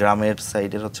 গ্রামের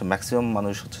সাইডের হচ্ছে ম্যাক্সিমাম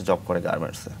মানুষ হচ্ছে জব করে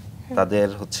গার্মেন্টসে, তাদের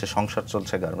হচ্ছে সংসার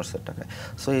চলছে গার্মেন্টসের টাকায়।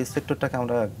 সো এই সেক্টরটাকে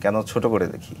আমরা কেন ছোট করে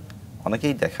দেখি?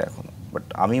 অনেকেই দেখে এখনো, বাট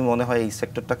আমি মনে হয় এই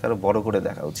সেক্টরটাকে আরো বড় করে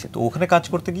দেখা উচিত। তো ওখানে কাজ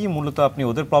করতে গিয়ে মূলত আপনি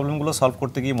ওদের প্রবলেমগুলো সলভ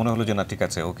করতে গিয়ে মনে হলো যে না ঠিক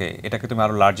আছে, ওকে, এটাকে তুমি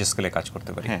আরো লার্জ স্কেলে কাজ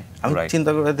করতে পারি। হ্যাঁ, আমি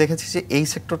চিন্তা করে দেখেছি যে এই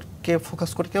সেক্টরকে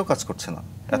ফোকাস করে কেউ কাজ করছে না,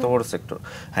 এত বড় সেক্টর।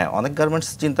 হ্যাঁ, অনেক গার্মেন্টস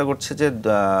চিন্তা করছে যে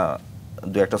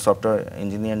দু একটা সফটওয়্যার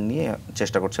ইঞ্জিনিয়ার নিয়ে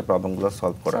চেষ্টা করছে প্রবলেমগুলো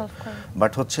সলভ করার,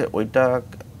 বাট হচ্ছে ওইটা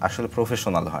আসলে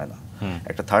প্রফেশনাল হয় না।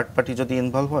 একটা থার্ড পার্টি যদি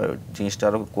ইনভলভ হয় জিনিসটা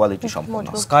আরো কোয়ালিটি সম্পন্ন।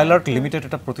 স্কাইলার্ক লিমিটেড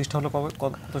এটা প্রতিষ্ঠা হলো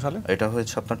কত সালে? এটা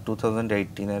হয়েছে আপনার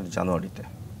 2018 এর জানুয়ারিতে।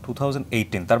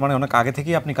 2018, তার মানে অনেক আগে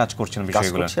থেকেই আপনি কাজ করছেন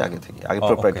বিষয়গুলো? আগে থেকে, আগে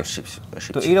প্রোপ্রাইটরশিপ।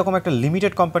 তো এইরকম একটা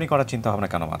লিমিটেড কোম্পানি করার চিন্তা ভাবনা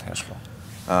কেন মাথায় আসলো?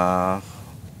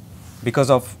 বিকজ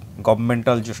অফ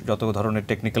গভর্নমেন্টাল যত ধরনের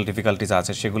টেকনিক্যাল ডিফিকাল্টিজ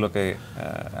আছে সেগুলোকে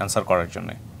অ্যান্সার করার জন্য।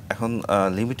 এখন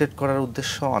লিমিটেড করার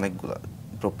উদ্দেশ্য অনেকগুলো।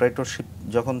 প্রোপ্রাইটরশিপ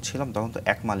যখন ছিলাম তখন তো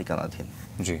এক মালিকানাধীন।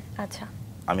 জি, আচ্ছা,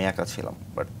 আমি একা ছিলাম,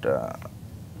 বাট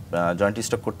জয়েন্ট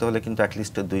স্টক করতে হলে কিন্তু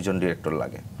অ্যাটলিস্ট 2 জন ডিরেক্টর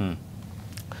লাগে।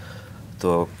 তো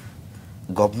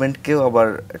গভর্নমেন্টকেও আবার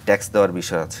ট্যাক্স দেওয়ার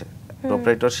বিষয় আছে।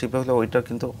 প্রোপ্রাইটরশিপে হলে ওইটা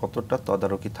কিন্তু অতটা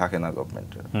তদারকি থাকে না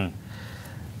গভর্নমেন্টের।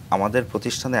 আমাদের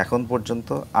প্রতিষ্ঠানে এখন পর্যন্ত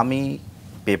আমি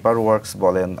পেপার ওয়ার্কস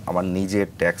বলেন, আমার নিজের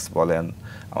ট্যাক্স বলেন,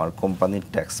 আমার কোম্পানির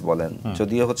ট্যাক্স বলেন,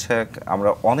 যদিও হচ্ছে আমরা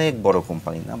অনেক বড়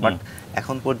কোম্পানি না, বাট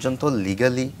এখন পর্যন্ত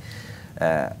লিগালি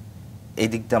এই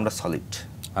দিক দিয়ে আমরা সলিড।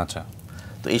 আচ্ছা,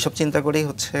 তো এইসব চিন্তা করেই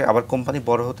হচ্ছে আবার কোম্পানি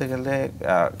বড় হতে গেলে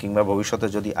কিংবা ভবিষ্যতে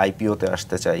যদি আইপিওতে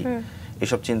আসতে চাই,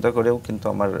 এসব চিন্তা করেও কিন্তু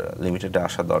আমার লিমিটেডে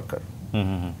আসা দরকার।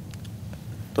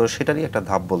 তো সেটারই একটা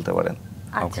ধাপ বলতে পারেন।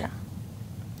 ওকে,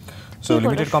 সো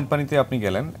লিমিটেড কোম্পানিতে আপনি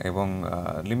গেলেন এবং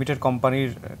লিমিটেড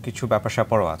কোম্পানির কিছু ব্যাপার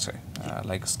স্যাপারও আছে,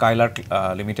 লাইক স্কাইলার্ক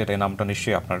লিমিটেড, এই নামটা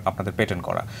নিশ্চয়ই আপনাদের পেটেন্ট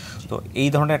করা। তো এই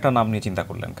ধরনের একটা নাম নিয়ে চিন্তা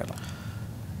করলেন কেন?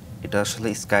 এটা আসলে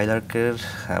স্কাইলার্কের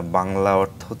বাংলা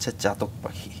অর্থ হচ্ছে চাতক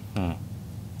পাখি।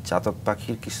 চাতক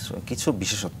পাখির কিছু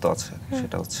বিশেষত্ব আছে,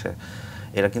 সেটা হচ্ছে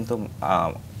এরা কিন্তু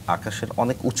আকাশের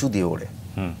অনেক উঁচু দিয়ে ওড়ে।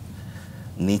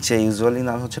 নিচে ইউজুয়ালি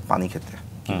নাম হচ্ছে পানি খেতে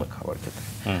কিংবা খাবার খেতে,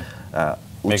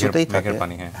 উঁচুতেই থাকে।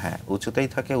 হ্যাঁ, উঁচুতেই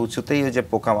থাকে, উঁচুতেই ওই যে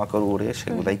পোকামাকড় উড়ে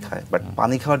সেগুলাই খায়, বাট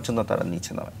পানি খাওয়ার জন্য তারা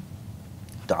নিচে নামে।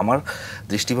 তো আমার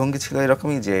দৃষ্টিভঙ্গি ছিল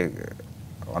এরকমই যে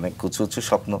অনেক উঁচু উঁচু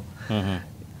স্বপ্ন,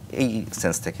 এই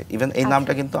সেন্স থেকে। ইভেন এই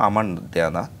নামটা কিন্তু আমার দেয়া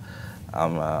না,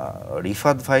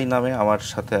 রিফাত ভাই নামে আমার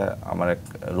সাথে আমার এক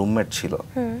রুমমেট ছিল,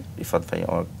 রিফাত ভাই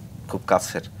আমার খুব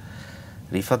কাছের।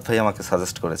 রিফাত ভাই আমাকে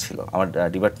সাজেস্ট করেছিল, আমার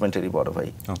ডিপার্টমেন্টেরই বড় ভাই,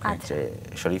 যে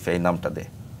শরীফ এই নামটা দে।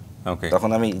 তখন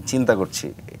আমি চিন্তা করছি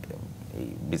এই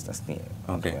বিজনেস নিয়ে,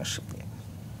 এন্টারপ্রেনারশিপ নিয়ে।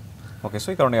 ওকে, সো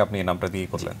এই কারণে আপনি এই নামটা দিয়ে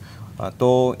করলেন। তো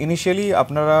ইনিশিয়ালি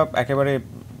আপনারা একেবারে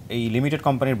এই লিমিটেড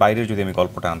কোম্পানির বাইরে যদি আমি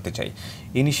গল্পটা আনতে চাই,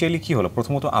 ইনিশিয়ালি কি হলো?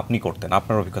 প্রথমত আপনি করতেন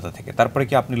আপনার অভিজ্ঞতা থেকে, তারপরে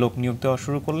কি আপনি লোক নিয়োগ দেওয়া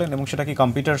শুরু করলেন, এবং সেটা কি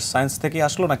কম্পিউটার সায়েন্স থেকে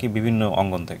আসলো নাকি বিভিন্ন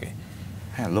অঙ্গন থেকে?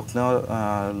 হ্যাঁ,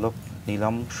 লোক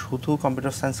নিলাম শুধু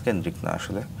কম্পিউটার সায়েন্স কেন্দ্রিক না,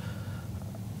 আসলে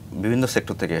বিভিন্ন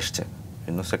সেক্টর থেকে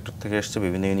এসছে,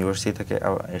 বিভিন্ন ইউনিভার্সিটি থেকে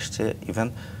এসছে। ইভেন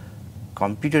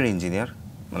কম্পিউটার ইঞ্জিনিয়ার,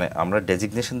 মানে আমরা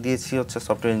ডেজিগনেশন দিয়েছি হচ্ছে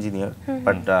সফটওয়্যার ইঞ্জিনিয়ার,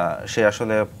 বাট সে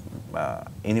আসলে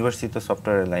ইউনিভার্সিটিতে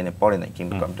সফটওয়্যার লাইনে পড়ে নাই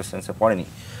কিংবা কম্পিউটার সায়েন্সে পড়েনি,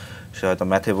 সে হয়তো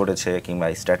ম্যাথে পড়েছে কিংবা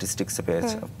স্ট্যাটিস্টিক্সে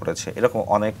পড়েছে। এরকম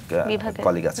অনেক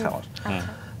কলিগ আছে আমার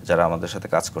যারা আমাদের সাথে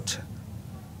কাজ করছে।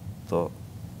 তো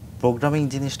প্রোগ্রামিং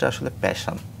জিনিসটা আসলে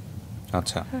প্যাশন।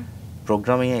 আচ্ছা,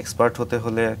 প্রোগ্রামিংয়ে এক্সপার্ট হতে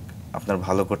হলে, আপনার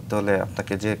ভালো করতে হলে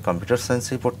আপনাকে যে কম্পিউটার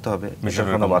সায়েন্সেই পড়তে হবে এটার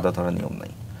কোনো বাধা ধরা নিয়ম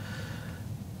নাই।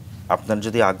 আপনার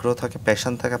যদি আগ্রহ থাকে,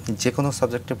 প্যাশন থাকে, আপনি যে কোনো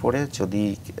সাবজেক্টে পড়ে যদি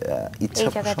ইচ্ছা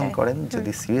পোষণ করেন,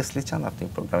 যদি সিরিয়াসলি চান, আপনি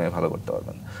প্রোগ্রামে ভালো করতে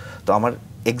পারবেন। তো আমার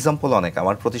এক্সাম্পল অনেক,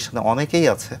 আমার প্রতিষ্ঠানে অনেকেই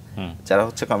আছে যারা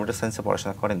হচ্ছে কম্পিউটার সায়েন্সে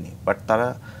পড়াশোনা করেননি, বাট তারা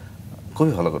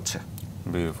খুবই ভালো করছে।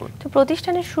 তো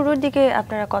প্রতিষ্ঠানের শুরুর দিকে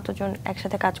আপনারা কতজন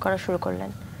একসাথে কাজ করা শুরু করলেন?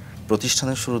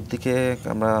 প্রতিষ্ঠানের শুরুর দিকে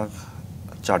আমরা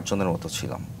 4 জনের মতো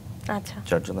ছিলাম। আচ্ছা,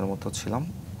 4 জনের মতো ছিলাম,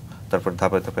 তারপর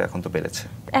ধাপে ধাপে এখন তো বেড়েছে।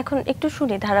 এখন একটু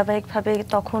শুনি ধারাবাহিকভাবে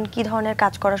তখন কি ধরনের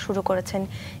কাজ করা শুরু করেছেন,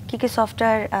 কি কি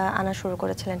সফটওয়্যার আনা শুরু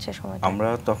করেছিলেন সে সময়? আমরা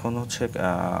তখন হচ্ছে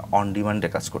অন ডিমান্ডে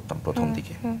কাজ করতাম প্রথম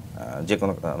দিকে, যে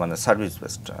কোনো মানে সার্ভিস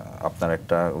বেসড। আপনার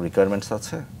একটা রিকোয়ারমেন্টস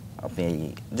আছে, আপনি এই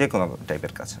যে কোনো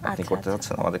টাইপের কাজ আপনি করতে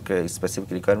চাচ্ছেন, আমাদেরকে স্পেসিফিক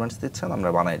রিকোয়ারমেন্টস দিচ্ছেন, আমরা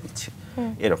বানিয়ে দিচ্ছি,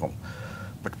 এরকম।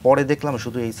 বাট পরে দেখলাম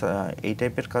শুধু এই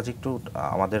টাইপের কাজ একটু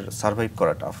আমাদের সার্ভাইভ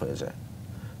করা টাফ হয়ে যায়,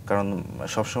 কারণ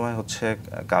সবসময় হচ্ছে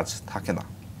কাজ থাকে না।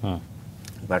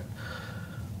 বাট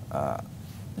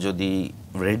যদি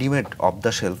রেডিমেড অফ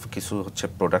দ্য শেলফ কিছু হচ্ছে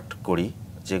প্রোডাক্ট করি,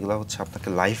 যেগুলো হচ্ছে আপনাকে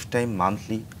life time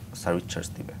monthly service charge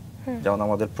দিবে, যেমন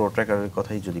আমাদের প্রো ট্র্যাকারের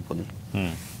কথাই যদি বলি,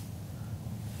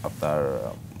 আপনার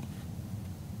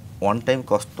ওয়ান টাইম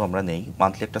কস্ট তো আমরা নেই,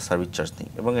 মান্থলি একটা সার্ভিস চার্জ নিই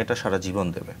এবং এটা সারা জীবন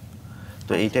দেবে।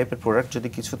 তো এই টাইপের প্রোডাক্ট যদি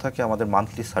কিছু থাকে, আমাদের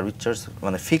মান্থলি সার্ভিস চার্জ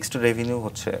মানে ফিক্সড রেভিনিউ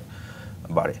হচ্ছে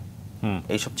বাড়ে।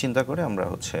 এইসব চিন্তা করে আমরা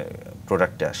হচ্ছে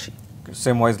প্রোডাক্টে আসি।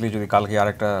 সেম ওয়াইজলি যদি কালকে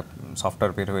আরেকটা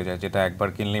সফটওয়্যার বের হয়ে যায় যেটা একবার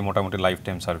কিনলেই মোটামুটি লাইফ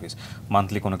টাইম সার্ভিস,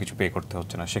 মান্থলি কোনো কিছু পে করতে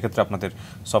হচ্ছে না, সেক্ষেত্রে আপনাদের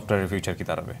সফটওয়্যারের ফিউচার কি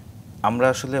দাঁড়াবে? আমরা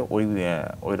আসলে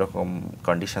ওই রকম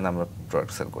কন্ডিশনে আমরা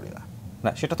প্রোডাক্ট সেল করি না।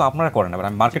 না, সেটা তো আপনারা করেন। এবার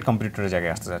আমি মার্কেট কম্পিটিটরের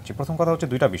জায়গায় আসতে যাচ্ছি। প্রথম কথা হচ্ছে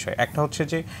দুইটা বিষয়। একটা হচ্ছে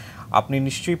যে আপনি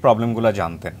নিশ্চয়ই প্রবলেমগুলো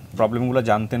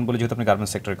জানতেন বলে যেহেতু আপনি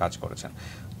গার্মেন্টস সেক্টরে কাজ করেছেন,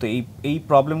 তো এই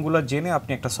প্রবলেমগুলো জেনে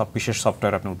আপনি একটা বিশেষ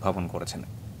সফটওয়্যার আপনি উদ্ভাবন করেছেন।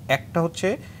 একটা হচ্ছে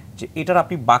যে এটার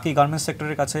আপনি বাকি গার্মেন্টস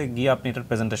সেক্টরের কাছে গিয়ে আপনি এটার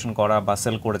প্রেজেন্টেশন করা বা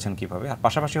সেল করেছেন কীভাবে, আর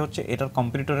পাশাপাশি হচ্ছে এটার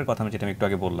কম্পিটিটরের কথা আমি যেটা একটু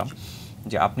আগে বললাম,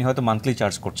 যে আপনি হয়তো মান্থলি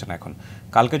চার্জ করছেন, এখন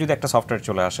কালকে যদি একটা সফটওয়্যার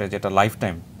চলে আসে যেটা লাইফ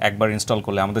টাইম একবার ইনস্টল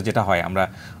করলে আমাদের যেটা হয়, আমরা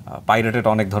পাইরেটেড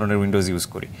অনেক ধরনের উইন্ডোজ ইউজ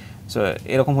করি, সো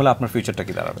এরকম হলে আপনার ফিউচারটা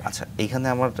কি দাঁড়াবে? আচ্ছা, এইখানে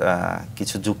আমার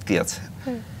কিছু যুক্তি আছে।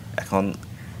 এখন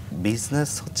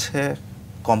বিজনেস হচ্ছে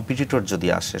কম্পিটিটর যদি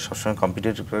আসে, সবসময়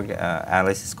কম্পিটিটরকে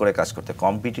অ্যানালাইসিস করে কাজ করতে,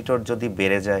 কম্পিটিটর যদি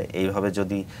বেড়ে যায়, এইভাবে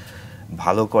যদি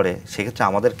ভালো করে, সেক্ষেত্রে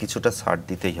আমাদের কিছুটা ছাড়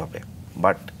দিতেই হবে।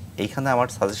 বাট এইখানে আমার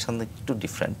সাজেশন একটু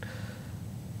ডিফারেন্ট।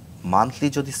 মান্থলি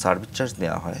যদি সার্ভিস চার্জ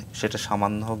নেওয়া হয়, সেটা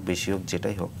সামান্য হোক বেশি হোক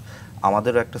যেটাই হোক,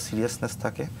 আমাদেরও একটা সিরিয়াসনেস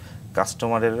থাকে,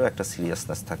 কাস্টমারেরও একটা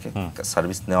সিরিয়াসনেস থাকে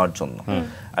সার্ভিস নেওয়ার জন্য।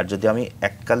 আর যদি আমি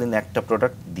এককালীন একটা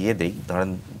প্রোডাক্ট দিয়ে দেই, ধরেন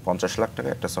 50 লাখ টাকা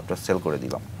একটা সফটওয়্যার সেল করে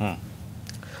দিলাম,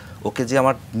 ওকে যে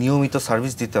আমার নিয়মিত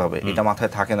সার্ভিস দিতে হবে এটা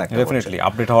মাথায় থাকে না। ডেফিনেটলি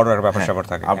আপডেট হওয়ার ব্যাপার স্যাপার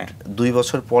থাকে। 2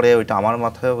 বছর পরে ওইটা আমার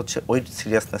মাথায় হচ্ছে ওই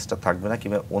সিরিয়াসনেসটা থাকবে না,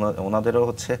 কিংবা ওনাদেরও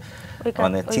হচ্ছে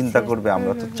মানে চিন্তা করবে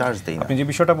আমরা তো চার্জ দেই না। আপনি যে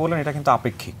বিষয়টা বললেন এটা কিন্তু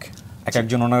আপেক্ষিক,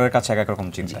 একজন ওনারের কাছে এক রকম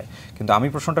চিন্তায়। কিন্তু আমি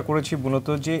প্রশ্নটা করেছি মূলত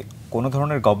যে কোনো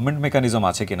ধরনের গভর্নমেন্ট মেকানিজম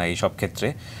আছে কিনা এই সব ক্ষেত্রে,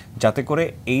 যাতে করে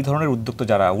এই ধরনের উদ্যোক্তা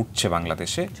যারা উঠছে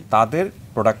বাংলাদেশে তাদের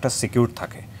প্রোডাক্টটা সিকিউর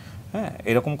থাকে। হ্যাঁ,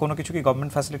 এরকম কোনো কিছু কি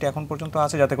গভর্নমেন্ট ফ্যাসিলিটি এখন পর্যন্ত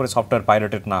আছে যাতে করে সফটওয়্যার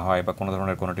পাইরেটেড না হয় বা কোনো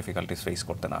ধরনের কোনো ডিফিকাল্টিস ফেস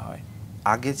করতে না হয়?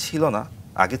 আগে ছিল না,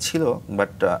 আগে ছিল,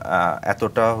 বাট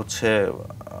এতটা হচ্ছে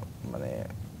মানে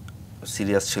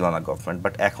সিরিয়াস ছিল না গভর্নমেন্ট।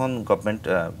 বাট এখন গভর্নমেন্ট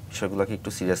বিষয়গুলোকে একটু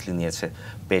সিরিয়াসলি নিয়েছে।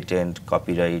 পেটেন্ট,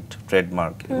 কপিরাইট,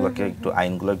 ট্রেডমার্ক, এগুলোকে একটু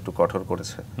আইনগুলো একটু কঠোর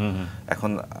করেছে।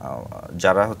 এখন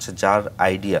যারা হচ্ছে যার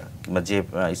আইডিয়া কিংবা যে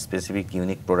স্পেসিফিক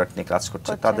ইউনিক প্রোডাক্ট নিয়ে কাজ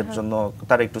করছে, তাদের জন্য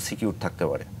তারা একটু সিকিউর থাকতে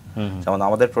পারে। যেমন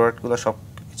আমাদের প্রোডাক্টগুলো সব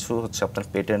কিছু হচ্ছে আপনার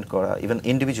পেটেন্ট করা, ইভেন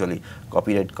ইন্ডিভিজুয়ালি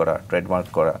কপিরাইট করা, ট্রেডমার্ক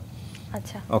করা।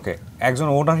 আচ্ছা, ওকে, একজন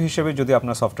ওনার হিসেবে যদি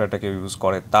আপনার সফটওয়্যারটাকে ইউজ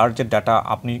করে, তার যে ডাটা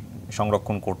আপনি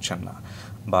সংরক্ষণ করছেন না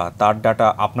বা তার ডাটা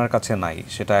আপনার কাছে নাই,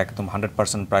 সেটা একদম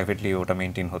 100% প্রাইভেটলি ওটা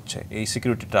মেইনটেইন হচ্ছে, এই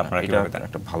সিকিউরিটিটা আপনারা কিভাবে দেন?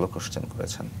 একটা ভালো কোশ্চেন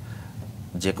করেছেন।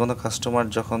 যে কোনো কাস্টমার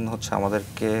যখন হচ্ছে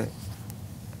আমাদেরকে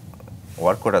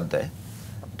ওয়ার্ক অর্ডার দেয়,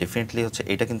 ডেফিনেটলি হচ্ছে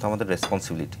এটা কিন্তু আমাদের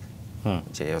রেসপন্সিবিলিটি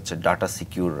যে হচ্ছে ডাটা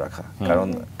সিকিউর রাখা, কারণ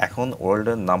এখন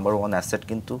ওয়ার্ল্ডের নাম্বার 1 অ্যাসেট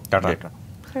কিন্তু ডাটা।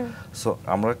 সো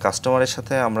আমরা কাস্টমারের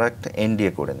সাথে আমরা একটা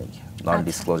এনডিএ করে নিই, নন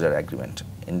ডিসক্লোজার এগ্রিমেন্ট,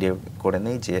 এনডিএ করে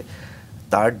নিই যে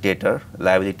তার ডেটার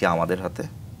লায়াবিলিটি আমাদের হাতে,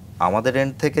 আমাদের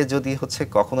এন্ড থেকে যদি হচ্ছে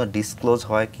কখনো ডিসক্লোজ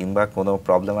হয় কিংবা কোনো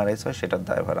প্রবলেম অ্যারাইজ হয়, সেটার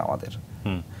দায়ভার আমাদের।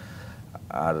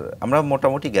 আর আমরা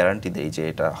মোটামুটি গ্যারান্টি দেই যে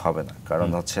এটা হবে না, কারণ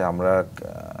হচ্ছে আমরা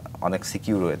অনেক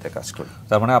সিকিউর ওয়েতে কাজ করি।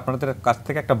 তার মানে আপনাদের কাছ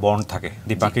থেকে একটা বন্ড থাকে,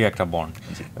 দ্বিপাক্ষিক একটা বন্ড,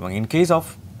 এবং ইন কেস অফ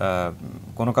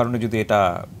কোনো কারণে যদি এটা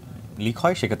লিক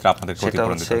হয়, সেক্ষেত্রে আপনাদের সেটা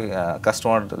হচ্ছে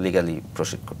কাস্টমার লিগালি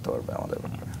প্রসিড করতে পারবে আমাদের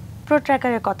ব্যাপারে। প্রো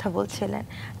ট্র্যাকারের কথা বলছিলেন,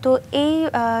 তো এই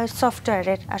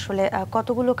সফটওয়্যারের আসলে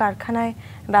কতগুলো কারখানায়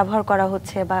ব্যবহার করা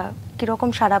হচ্ছে বা কীরকম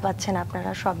সাড়া পাচ্ছেন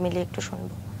আপনারা, সব মিলিয়ে একটু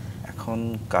শুনবো। এখন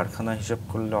কারখানা হিসাব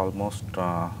করলে অলমোস্ট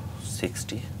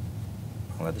 60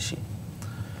 বাংলাদেশি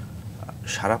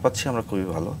সারা পাচ্ছি আমরা, খুবই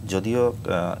ভালো। যদিও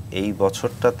এই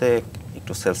বছরটাতে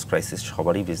একটু সেলস ক্রাইসিস,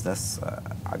 সবারই বিজনেস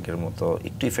আগের মতো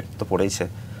একটু ইফেক্ট তো পড়েইছে,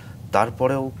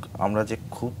 তারপরেও আমরা যে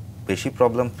খুব বেশি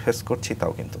প্রবলেম ফেস করছি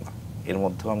তাও কিন্তু না, এর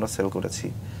মধ্যেও আমরা সেল করেছি,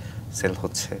 সেল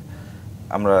হচ্ছে,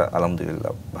 আমরা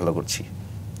আলহামদুলিল্লাহ ভালো করছি।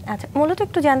 আচ্ছা, মূলত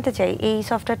একটু জানতে চাই এই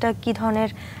সফটওয়্যারটা কী ধরনের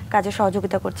কাজে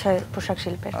সহযোগিতা করছে পোশাক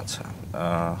শিল্পে? আচ্ছা,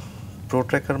 প্রো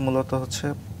ট্র্যাকার মূলত হচ্ছে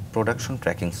প্রোডাকশন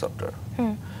ট্র্যাকিং সফটওয়্যার।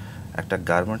 একটা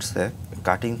গার্মেন্টসে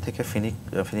কাটিং থেকে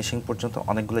ফিনিশিং পর্যন্ত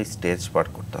অনেকগুলো স্টেজ পার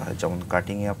করতে হয়। যেমন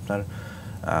কাটিংয়ে আপনার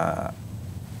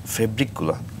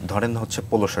ফেব্রিকগুলো, ধরেন হচ্ছে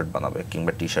পোলো শার্ট বানাবে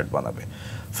কিংবা টি শার্ট বানাবে,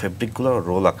 ফেব্রিকগুলো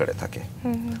রোল আকারে থাকে,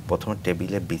 প্রথমে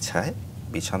টেবিলে বিছায়,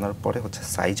 বিছানোর পরে হচ্ছে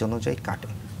সাইজ অনুযায়ী কাটে।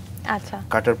 আচ্ছা,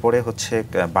 কাটার পরে হচ্ছে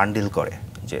বান্ডিল করে,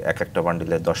 যে এক একটা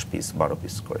বান্ডিলে 10 পিস 12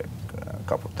 পিস করে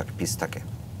কাপড় থাকে, পিস থাকে।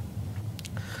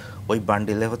 ওই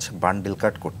বান্ডিলে হচ্ছে বান্ডিল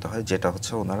কাট করতে হয়, যেটা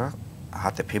হচ্ছে ওনারা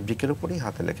হাতে ফেব্রিকের উপরই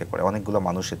হাতে লেখে করে, অনেকগুলো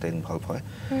মানুষ এতে ইনভলভ হয়।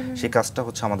 সেই কাজটা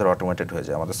হচ্ছে আমাদের অটোমেটেড হয়ে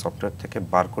যায়, আমাদের সফটওয়্যার থেকে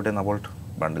বারকোড এনাবল্ড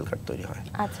বান্ডিল কার্ড তৈরি হয়।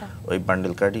 আচ্ছা, ওই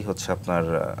বান্ডিল কার্ডই হচ্ছে আপনার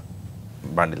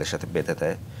বান্ডিলের সাথে বেঁধে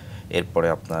দেয়। এরপরে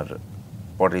আপনার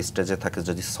পরের স্টেজে থাকে,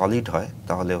 যদি সলিড হয়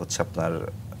তাহলে হচ্ছে আপনার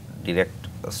ডিরেক্ট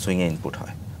সুইংয়ে ইনপুট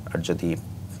হয়, আর যদি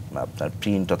আপনার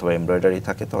প্রিন্ট অথবা এমব্রয়ডারি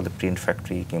থাকে তাহলে প্রিন্ট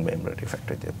ফ্যাক্টরি কিংবা এমব্রয়ডারি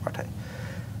ফ্যাক্টরিতে পাঠায়।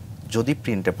 যদি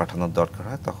প্রিন্টে পাঠানোর দরকার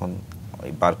হয় তখন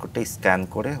ওই বারকোডটা স্ক্যান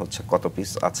করে হচ্ছে কত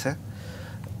পিস আছে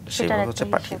সেভাবে হচ্ছে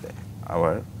পাঠিয়ে দেয়।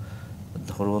 আবার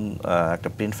ধরুন একটা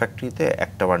প্রিন্ট ফ্যাক্টরিতে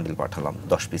একটা বান্ডিল পাঠালাম,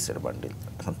 10 পিসের বান্ডিল,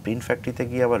 এখন প্রিন্ট ফ্যাক্টরিতে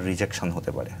গিয়ে আবার রিজেকশন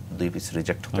হতে পারে, 2 পিস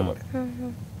রিজেক্ট হতে পারে।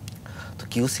 তো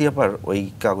কিউসি আবার ওই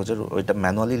কাগজের ওইটা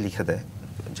ম্যানুয়ালি লিখে দেয়,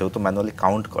 যেহেতু ম্যানুয়ালি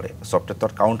কাউন্ট করে, সফটওয়্যার তো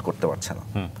আর কাউন্ট করতে পারছে না,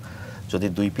 যদি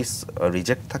 2 পিস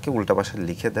রিজেক্ট থাকে উল্টা পাশে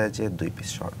লিখে দেয় যে 2 পিস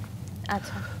শর্ট।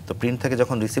 আচ্ছা, তো প্রিন্ট থেকে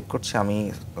যখন রিসিভ করছি আমি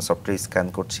সফটওয়্যার স্ক্যান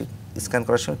করছি, স্ক্যান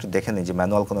করার সময় একটু দেখে নিই যে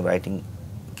ম্যানুয়াল কোনো রাইটিং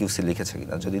কিউসি লিখেছে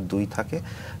কিনা, যদি 2 থাকে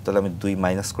তাহলে আমি 2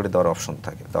 মাইনাস করে দেওয়ার অপশন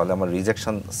থাকে, তাহলে আমার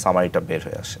রিজেকশন সামারিটা বের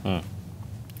হয়ে আসে।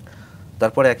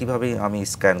 তারপরে একইভাবেই আমি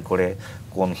স্ক্যান করে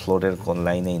কোন ফ্লোরের কোন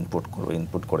লাইনে ইনপুট করবো,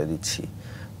 ইনপুট করে দিচ্ছি।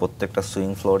 প্রত্যেকটা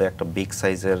সুইং ফ্লোরে একটা বিগ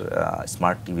সাইজের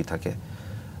স্মার্ট টিভি থাকে,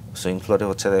 সুইং ফ্লোরে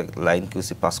হচ্ছে লাইন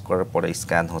কিউসি পাস করার পরে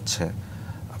স্ক্যান হচ্ছে,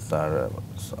 আপনার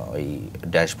ওই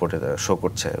ড্যাশবোর্ডে শো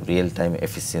করছে real time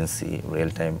efficiency,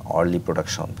 real time early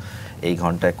production, এই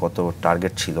ঘন্টায় কত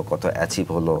টার্গেট ছিল, কত অ্যাচিভ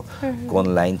হলো, কোন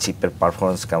লাইন চিপের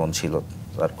পারফরমেন্স কেমন ছিল,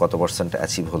 তার কত পার্সেন্ট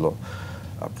অ্যাচিভ হলো,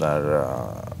 আপনার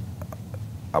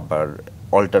আবার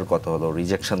অল্টার কত হলো,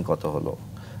 রিজেকশন কত হলো,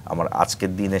 আমার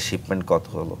আজকের দিনে শিপমেন্ট কত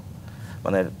হলো,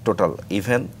 মানে টোটাল।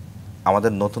 ইভেন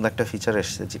আমাদের নতুন একটা ফিচার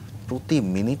এসেছে যে প্রতি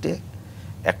মিনিটে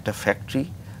একটা ফ্যাক্টরি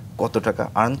কত টাকা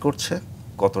আর্ন করছে,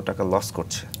 কত টাকা লস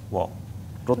করছে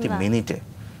প্রতি মিনিটে,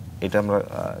 এটা আমরা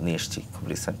নিয়ে এসেছি খুব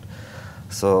রিসেন্ট।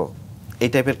 সো এই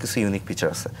টাইপের কিছু ইউনিক ফিচার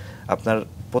আছে। আপনার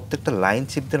প্রত্যেকটা লাইন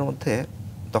চিপদের মধ্যে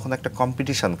তখন একটা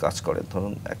কম্পিটিশন কাজ করে,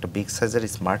 ধরুন একটা বিগ সাইজের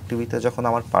স্মার্ট টিভিতে যখন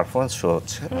আমার পারফরমেন্স শো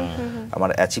হচ্ছে,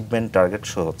 আমার অ্যাচিভমেন্ট টার্গেট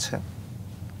শো হচ্ছে,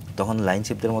 তখন লাইন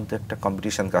চিপদের মধ্যে একটা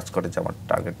কম্পিটিশন কাজ করে যে আমার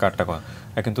টার্গেট কাটটা কত,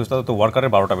 কিন্তু তো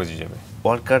ওয়ার্কারের 12টা বেজে যাবে,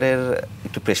 ওয়ার্কারের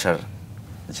একটু প্রেশার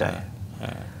যায়।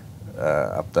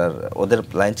 আপনার ওদের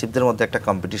লাইন চিপদের মধ্যে একটা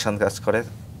কম্পিটিশন কাজ করে,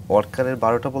 ওয়ার্কারের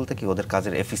 12টা বলতে কি ওদের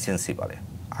কাজের এফিসিয়েন্সি বাড়ে।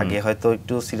 আগে হয়তো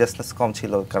একটু সিরিয়াসনেস কম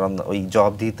ছিল, কারণ ওই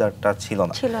জবাবদিহিতাটা ছিল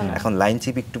না, এখন লাইন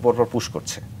চিপ একটু পরপর পুশ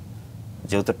করছে,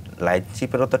 যেহেতু লাইন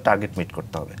চিপেরও তো টার্গেট মিট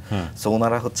করতে হবে। সো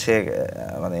ওনারা হচ্ছে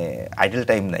মানে আইডল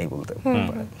টাইম নাই বলতে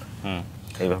পারেন।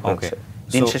 এইভাবে হচ্ছে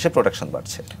দিন শেষে প্রোডাকশন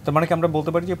বাড়ছে। তো মানে কি আমরা বলতে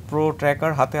পারি যে প্রো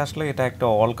ট্র্যাকার হাতে আসলে এটা একটা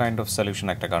অল কাইন্ড অফ সলিউশন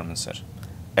একটা গার্মেন্টসের,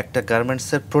 একটা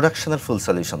গার্মেন্টসের প্রোডাকশনের ফুল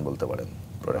সলিউশন বলতে পারেন।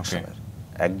 প্রোডাকশনের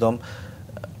একদম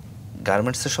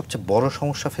গার্মেন্টসের সবচেয়ে বড়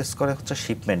সমস্যা ফেস করে হচ্ছে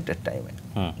শিপমেন্টের টাইমে।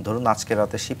 ধরুন আজকে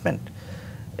রাতে শিপমেন্ট,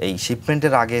 এই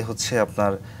শিপমেন্টের আগে হচ্ছে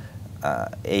আপনার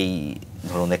এই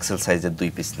ধরুন এক্সেল সাইজের 2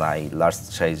 পিস নাই, লার্জ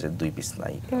সাইজের 2 পিস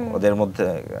নাই, ওদের মধ্যে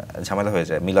ঝামেলা হয়ে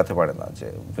যায়, মিলাতে পারে না, যে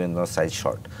বিভিন্ন সাইজ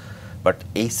শর্ট। বাট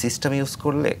এই সিস্টেম ইউজ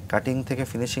করলে কাটিং থেকে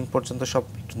ফিনিশিং পর্যন্ত সব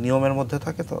নিয়মের মধ্যে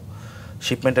থাকে, তো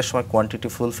শিপমেন্টের সময় কোয়ান্টিটি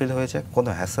ফুলফিল হয়ে যায়, কোনো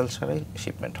হ্যাসেল ছাড়াই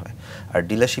শিপমেন্ট হয়। আর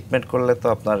ডিলে শিপমেন্ট করলে তো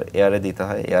আপনার এয়ারে দিতে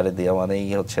হয়, এয়ারে দেওয়া মানেই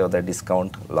হচ্ছে ওদের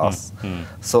discount loss.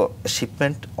 So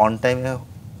shipment on টাইমে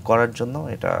করার জন্য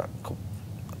এটা খুব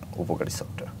উপকারী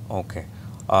সফটওয়্যার। ওকে,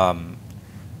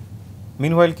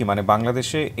 মিনওয়াইল কি মানে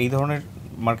বাংলাদেশে এই ধরনের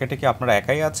মার্কেটে কি আপনারা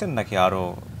একাই আছেন নাকি আরও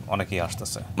অনেকেই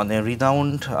আসতেছে? মানে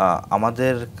রিনাউন্ড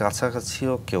আমাদের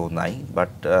কাছাকাছিও কেউ নাই,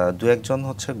 বাট দু একজন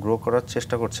হচ্ছে গ্রো করার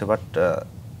চেষ্টা করছে, বাট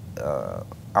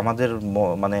আমাদের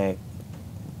মানে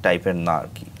টাইপের না আর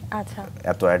কি। আচ্ছা,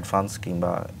 এত অ্যাডভান্স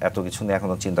কিংবা এত কিছু নিয়ে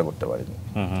এখনো চিন্তা করতে পারিনি।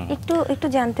 একটু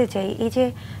জানতে চাই, এই যে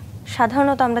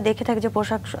সাধারণত আমরা দেখে থাকি যে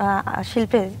পোশাক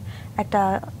শিল্পে একটা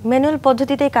ম্যানুয়াল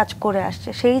পদ্ধতিতেই কাজ করে আসছে,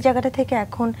 সেই জায়গাটা থেকে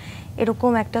এখন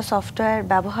এরকম একটা সফটওয়্যার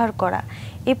ব্যবহার করা,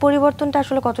 এই পরিবর্তনটা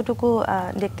আসলে কতটুকু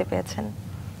দেখতে পেয়েছেন?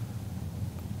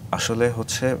 আসলে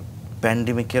হচ্ছে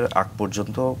প্যান্ডেমিকের আগ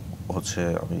পর্যন্ত হচ্ছে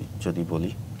আমি যদি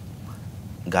বলি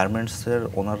গার্মেন্টসের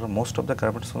ওনারা, মোস্ট অফ দ্য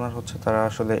গার্মেন্টস ওনার হচ্ছে তারা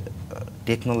আসলে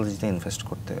টেকনোলজিতে ইনভেস্ট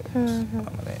করতে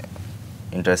মানে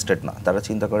ইন্টারেস্টেড না। তারা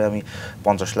চিন্তা করে আমি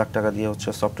 50 লাখ টাকা দিয়ে হচ্ছে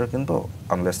সফটওয়্যার কিনবো,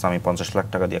 আনলেস আমি 50 লাখ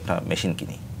টাকা দিয়ে একটা মেশিন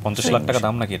কিনি। 50 লাখ টাকা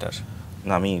দাম নাকি এটার?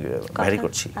 না, আমি ভ্যারি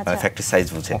করছি, মানে ফ্যাক্টরি সাইজ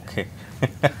বুঝে। ওকে,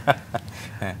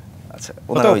 হ্যাঁ, আচ্ছা,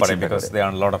 ওনারা ওই চিন্তা because they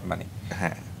earn lot of money.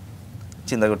 হ্যাঁ,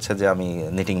 চিন্তা করছে যে আমি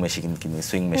নিটিং মেশিন কিনি,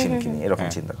 সুইং মেশিন কিনি, এরকম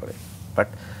চিন্তা করে। বাট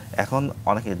এখন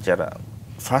অনেকে যারা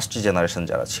ফার্স্ট জেনারেশন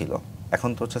যারা ছিল, এখন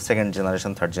তো হচ্ছে সেকেন্ড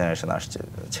জেনারেশন, থার্ড জেনারেশন আসছে,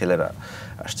 ছেলেরা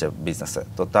আসছে বিজনেসে,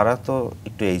 তো তারা তো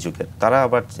একটু এই যুগের, তারা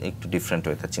আবার একটু ডিফারেন্ট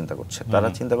ওয়েতে চিন্তা করছে। তারা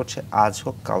চিন্তা করছে আজ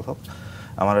হোক কাল হোক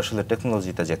আমার আসলে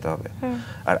টেকনোলজিতে যেতে হবে।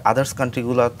 আর আদার্স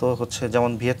কান্ট্রিগুলো তো হচ্ছে,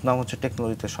 যেমন ভিয়েতনাম হচ্ছে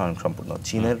টেকনোলজিতে স্বয়ংসম্পূর্ণ,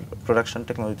 চীনের প্রোডাকশন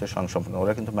টেকনোলজিতে স্বয়ংসম্পূর্ণ,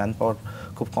 ওরা কিন্তু ম্যান পাওয়ার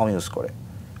খুব কম ইউজ করে,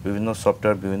 বিভিন্ন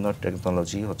সফটওয়্যার বিভিন্ন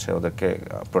টেকনোলজি হচ্ছে ওদেরকে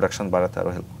প্রোডাকশন বাড়াতে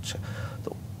আরও হেল্প করছে। তো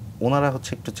ওনারা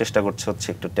হচ্ছে একটু চেষ্টা করছে হচ্ছে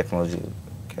একটু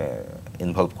টেকনোলজিকে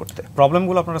ইনভলভ করতে।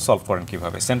 প্রবলেমগুলো আপনারা সলভ করেন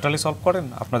কিভাবে? সেন্ট্রালি সলভ করেন,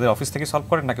 আপনাদের অফিস থেকে সলভ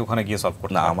করেন, নাকি ওখানে গিয়ে সলভ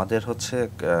করেন? না,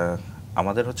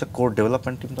 আমাদের হচ্ছে কোর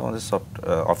ডেভেলপমেন্ট টিম তো আমাদের সফট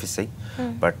অফিসেই,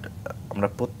 বাট আমরা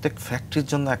প্রত্যেক ফ্যাক্টরির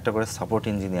জন্য একটা করে সাপোর্ট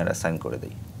ইঞ্জিনিয়ার অ্যাসাইন করে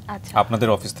দিই। আচ্ছা, আপনাদের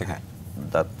অফিস থেকে?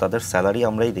 তাদের স্যালারি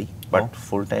আমরাই দিই, বাট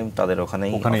ফুল টাইম তাদের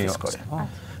ওখানেই অফিস করে।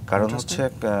 কারণ হচ্ছে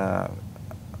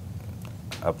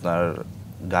আপনার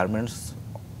গার্মেন্টস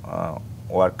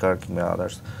ওয়ার্কার কিংবা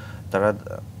আদার্স তারা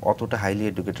অতটা হাইলি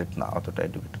এডুকেটেড না,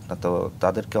 তো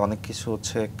তাদেরকে অনেক কিছু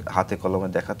হচ্ছে হাতে কলমে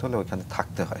দেখাতে হলে ওইখানে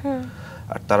থাকতে হয়,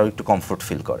 আর তারাও একটু কমফোর্ট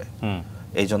ফিল করে।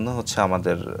 এই জন্য হচ্ছে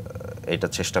আমাদের এটা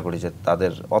চেষ্টা করি যে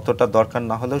তাদের অতটা দরকার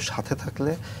না হলেও সাথে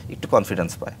থাকলে একটু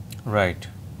কনফিডেন্স পায়। রাইট,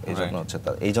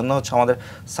 এই জন্য হচ্ছে আমাদের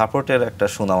সাপোর্টের একটা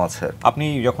সুনাম আছে। আপনি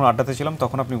যখন আড্ডাতে ছিলাম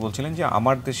তখন আপনি বলছিলেন যে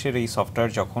আমার দেশের এই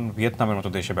সফটওয়্যার যখন ভিয়েতনামের মতো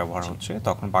দেশে ব্যবহার হচ্ছে,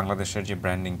 তখন বাংলাদেশের যে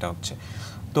ব্র্যান্ডিংটা হচ্ছে,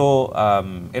 তো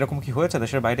এরকম কি হয়েছে?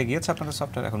 দেশের বাইরে গিয়েছে আপনাদের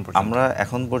সফটওয়্যার এখন পর্যন্ত? আমরা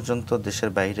এখন পর্যন্ত দেশের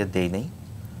বাইরে দেই নেই,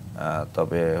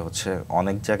 তবে হচ্ছে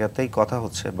অনেক জায়গাতেই কথা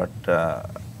হচ্ছে, বাট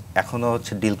এখনো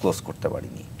হচ্ছে ডিল ক্লোজ করতে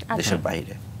পারিনি দেশের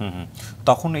বাইরে।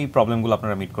 তখন এই প্রবলেমগুলো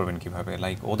আপনারা মিট করবেন কিভাবে?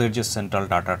 লাইক ওদের যে সেন্ট্রাল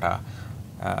ডাটাটা,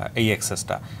 এই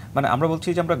অ্যাক্সেসটা, মানে আমরা বলছি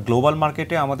যে আমরা গ্লোবাল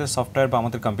মার্কেটে আমাদের সফটওয়্যার বা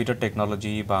আমাদের কম্পিউটার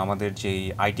টেকনোলজি বা আমাদের যেই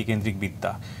আইটি কেন্দ্রিক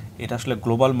বিদ্যা, এটা আসলে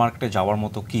গ্লোবাল মার্কেটে যাওয়ার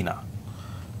মতো কি না?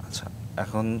 আচ্ছা,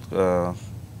 এখন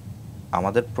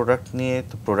আমাদের প্রোডাক্ট নিয়ে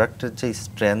তো প্রোডাক্টের যে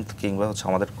স্ট্রেংথ কিংবা হচ্ছে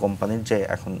আমাদের কোম্পানির যে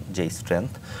এখন যে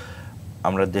স্ট্রেংথ,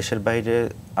 আমরা দেশের বাইরে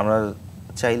আমরা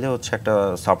চাইলে হচ্ছে একটা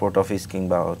সাপোর্ট অফিস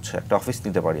কিংবা হচ্ছে একটা অফিস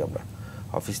নিতে পারি। আমরা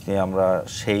অফিস নিয়ে আমরা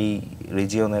সেই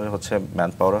রিজিয়নের হচ্ছে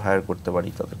ম্যান পাওয়ারও হায়ার করতে পারি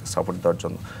তাদেরকে সাপোর্ট দেওয়ার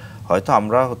জন্য। হয়তো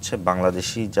আমরা হচ্ছে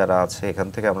বাংলাদেশি যারা আছে এখান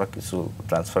থেকে আমরা কিছু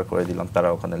ট্রান্সফার করে দিলাম, তারা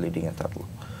ওখানে লিডিংয়ে থাকলো।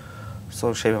 সো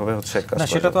সেইভাবে হচ্ছে না,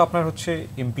 সেটা তো আপনার হচ্ছে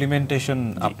ইমপ্লিমেন্টেশন,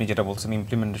 আপনি যেটা বলছেন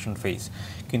ইমপ্লিমেন্টেশন ফেজ।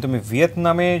 কিন্তু আমি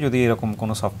ভিয়েতনামে যদি এরকম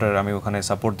কোনো সফটওয়্যার আমি ওখানে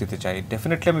সাপোর্ট দিতে চাই,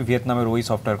 ডেফিনেটলি আমি ভিয়েতনামের ওই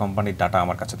সফটওয়্যার কোম্পানির ডাটা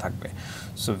আমার কাছে থাকবে।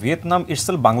 সো ভিয়েতনাম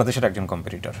ইটসেলফ বাংলাদেশের একজন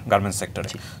কম্পিটিটর গার্মেন্টস সেক্টরে।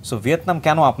 সো ভিয়েতনাম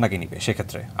কেন আপনাকে নিবে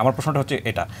সেক্ষেত্রে? আমার প্রশ্নটা হচ্ছে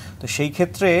এটা। তো সেই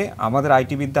ক্ষেত্রে আমাদের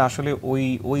আইটি বিদ্যা আসলে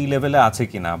ওই লেভেলে আছে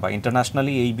কিনা, বা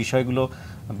ইন্টারন্যাশনালি এই বিষয়গুলো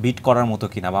বিট করার মতো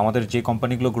কিনা, বা আমাদের যে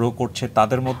কোম্পানিগুলো গ্রো করছে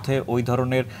তাদের মধ্যে ওই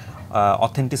ধরনের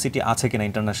অথেন্টিসিটি আছে কিনা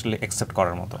ইন্টারন্যাশনালি অ্যাকসেপ্ট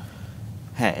করার মতো?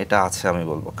 হ্যাঁ, এটা আছে আমি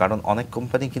বলবো, কারণ অনেক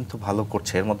কোম্পানি কিন্তু ভালো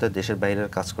করছে, এর মধ্যে দেশের বাইরের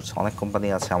কাজ করছে অনেক কোম্পানি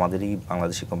আছে, আমাদেরই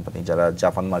বাংলাদেশি কোম্পানি যারা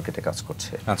জাপান মার্কেটে কাজ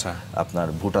করছে, আচ্ছা, আপনার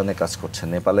ভুটানে কাজ করছে,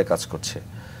 নেপালে কাজ করছে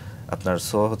আপনার।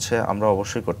 সো হচ্ছে আমরা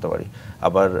অবশ্যই করতে পারি।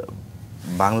 আবার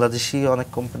বাংলাদেশি অনেক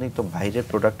কোম্পানি তো বাইরের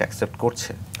প্রোডাক্ট অ্যাকসেপ্ট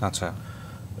করছে। আচ্ছা,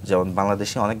 যেমন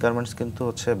বাংলাদেশি অনেক গার্মেন্টস কিন্তু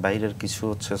হচ্ছে বাইরের কিছু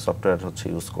হচ্ছে সফটওয়্যার হচ্ছে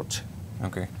ইউজ করছে,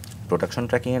 ওকে, প্রোডাকশন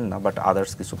ট্র্যাকিং এর না, বাট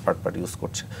আদার্স কিছু পার্ট ইউজ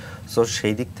করছে। সো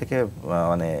সেই দিক থেকে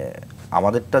মানে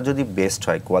আমাদেরটা যদি বেস্ট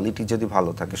হয়, কোয়ালিটি যদি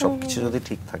ভালো থাকে, সব কিছু যদি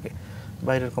ঠিক থাকে,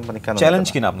 বাইরের কোম্পানি কেন? চ্যালেঞ্জ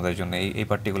কিনা আপনাদের জন্য এই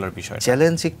পার্টিকুলার বিষয়?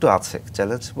 চ্যালেঞ্জ একটু আছে।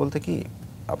 চ্যালেঞ্জ বলতে কি,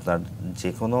 আপনার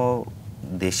যে কোনো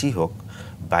দেশই হোক,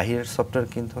 বাইরের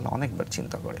সফটওয়্যার কিনতে হলে অনেকবার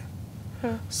চিন্তা করে,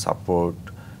 সাপোর্ট,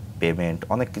 পেমেন্ট,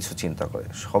 অনেক কিছু চিন্তা করে।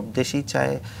 সব দেশই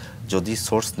চায় যদি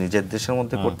সোর্স নিজের দেশের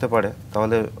মধ্যে করতে পারে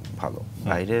তাহলে ভালো,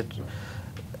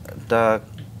 বাইরেরটা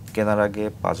কেনার আগে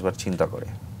 5 বার চিন্তা করে।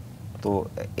 তো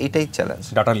এইটাই চ্যালেঞ্জ।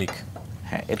 ডাটা লিক,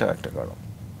 হ্যাঁ, এটাও একটা কারণ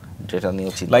যেটা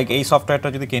নিয়ে চিন্তা। লাইক এই সফটওয়্যারটা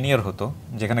যদি কেনিয়ার হতো,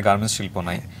 যেখানে গার্মেন্টস শিল্প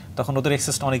নাই, তখন ওদের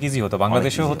অ্যাক্সেসটা অনেক ইজি হতো,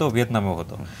 বাংলাদেশেও হতো, ভিয়েতনামেও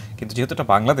হতো। কিন্তু যেহেতু এটা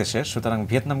বাংলাদেশের, সুতরাং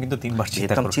ভিয়েতনাম কিন্তু 3 বার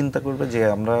চিন্তা করবে যে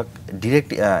আমরা ডিরেক্ট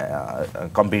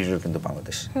কম্পিটিটর কিন্তু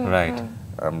বাংলাদেশ, রাইট।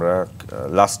 আমরা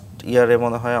লাস্ট ইয়ারে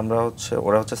মনে হয় আমরা হচ্ছে,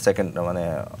 ওরা হচ্ছে সেকেন্ড, মানে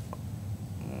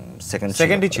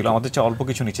সেকেন্ডই ছিল, আমাদের চেয়ে অল্প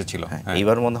কিছু নিচে ছিল।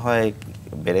 এইবার মনে হয়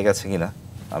বেড়ে গেছে কিনা,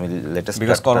 আমি লেটেস্ট,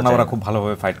 বিকজ করোনা ওরা খুব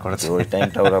ভালোভাবে ফাইট করেছে, ওই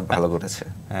টাইমটা ওরা ভালো করেছে।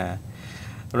 হ্যাঁ,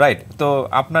 রাইট। তো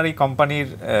আপনার এই কোম্পানির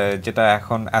যেটা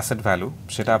এখন অ্যাসেট ভ্যালু,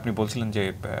 সেটা আপনি বলছিলেন যে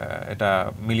এটা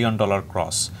 $1 মিলিয়ন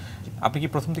ক্রস। আপনি কি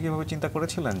প্রথম থেকে এভাবে চিন্তা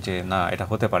করেছিলেন যে না এটা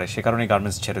হতে পারে, সে কারণেই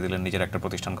গার্মেন্টস ছেড়ে দিলেন, নিজের একটা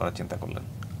প্রতিষ্ঠান করার চিন্তা করলেন?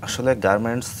 আসলে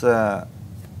গার্মেন্টস,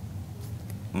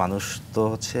 মানুষ তো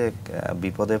হচ্ছে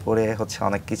বিপদে পড়ে হচ্ছে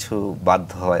অনেক কিছু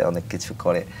বাধ্য হয়, অনেক কিছু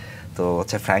করে। তো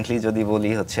হচ্ছে ফ্র্যাঙ্কলি যদি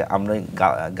বলি, হচ্ছে আমরা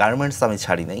গার্মেন্টস আমি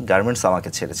ছাড়ি নাই, গার্মেন্টস আমাকে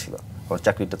ছেড়েছিল, আমার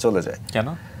চাকরিটা চলে যায়। কেন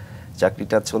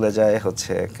চাকরিটা চলে যায়?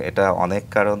 হচ্ছে এটা অনেক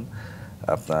কারণ।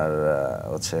 আপনার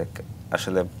হচ্ছে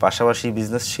আসলে পাশাপাশি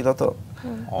বিজনেস ছিল তো,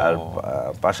 আর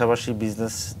পাশাপাশি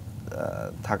বিজনেস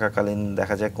থাকাকালীন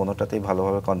দেখা যায় কোনোটাতেই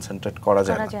ভালোভাবে কনসেন্ট্রেট করা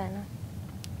যায় না।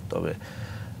 তবে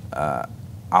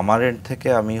আমার এন্ড থেকে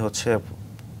আমি হচ্ছে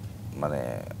মানে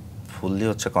ফুললি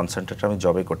হচ্ছে কনসেন্ট্রেট আমি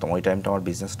জবে করতাম। ওই টাইমটা আমার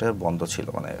বিজনেসটা বন্ধ ছিল,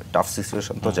 মানে টাফ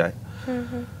সিচুয়েশন তো যায়,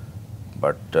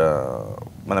 বাট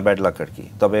মানে ব্যাড লাক আর কি।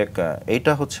 তবে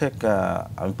এইটা হচ্ছে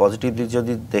আমি পজিটিভলি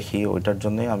যদি দেখি, ওইটার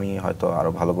জন্যই আমি হয়তো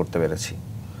আরও ভালো করতে পেরেছি।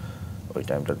 ওই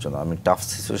টাইমটার জন্য আমি টাফ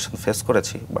সিচুয়েশন ফেস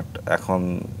করেছি, বাট এখন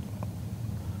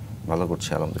ভালো করছি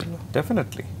আলহামদুলিল্লাহ।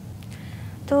 ডেফিনেটলি।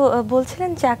 তো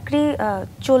বলছিলেন চাকরি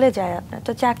চলে যায় আপনার,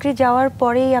 তো চাকরি যাওয়ার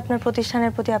পরেই আপনার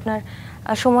প্রতিষ্ঠানের প্রতি আপনার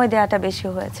সময় দেওয়াটা বেশি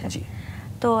হয়েছে। জি।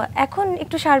 তো এখন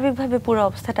একটু সার্বিকভাবে পুরো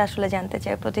অবস্থাটা আসলে জানতে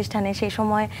চাই প্রতিষ্ঠানে সেই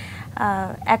সময়।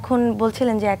 এখন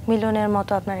বলছিলেন যে 1 মিলিয়নের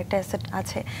মতো আপনার একটা অ্যাসেট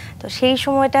আছে, তো সেই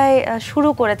সময়টায় শুরু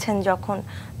করেছেন যখন,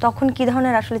 তখন কি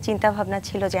ধরনের আসলে চিন্তা ভাবনা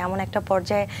ছিল যে এমন একটা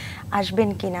পর্যায়ে আসবেন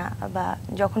কিনা, বা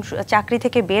যখন চাকরি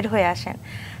থেকে বের হয়ে আসেন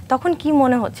তখন কি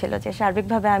মনে হচ্ছিল যে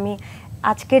সার্বিকভাবে আমি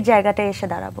আজকের জায়গাটায় এসে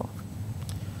দাঁড়াবো?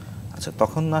 আচ্ছা,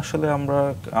 তখন আসলে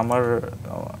আমার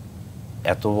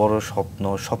এত বড়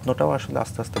স্বপ্নটাও আসলে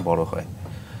আস্তে আস্তে বড় হয়,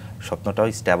 স্বপ্নটাও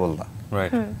স্টেবল না।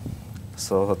 রাইট।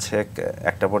 সো হচ্ছে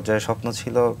একটা পর্যায়ে স্বপ্ন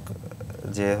ছিল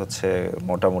যে হচ্ছে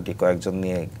মোটামুটি কয়েকজন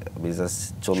নিয়ে বিজনেস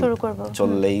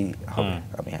চললেই হবে,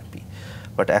 আমি হ্যাপি।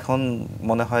 বাট এখন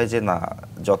মনে হয় যে না,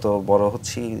 যত বড়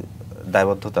হচ্ছি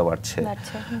দায়বদ্ধতা বাড়ছে,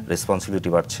 রেসপন্সিবিলিটি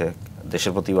বাড়ছে,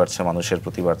 দেশের প্রতি বাড়ছে, মানুষের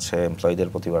প্রতি বাড়ছে, এমপ্লয়ীদের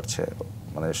প্রতি বাড়ছে,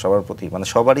 মানে সবার প্রতি, মানে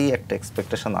সবারই একটা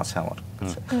এক্সপেকটেশন আছে আমার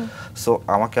কাছে। সো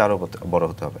আমাকে আরো বড়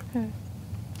হতে হবে।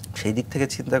 সেই দিক থেকে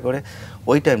চিন্তা করে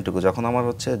ওই টাইমটুকু যখন আমার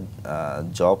হচ্ছে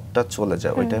জবটা চলে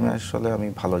যায়, ওই টাইমে আসলে আমি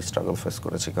ভালো স্ট্রাগল ফেস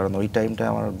করেছি, কারণ ওই টাইমটায়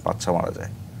আমার বাচ্চা মারা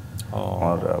যায়,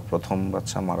 আমার প্রথম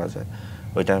বাচ্চা মারা যায়।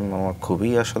 ওই টাইম আমার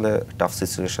খুবই আসলে টাফ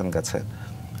সিচুয়েশন গেছে,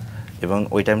 এবং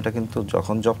ওই টাইমটা কিন্তু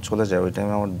যখন জব চলে যায় ওই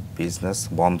টাইমে আমার বিজনেস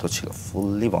বন্ধ ছিল,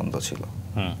 ফুললি বন্ধ ছিল।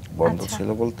 বন্ধ ছিল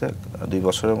বলতে 2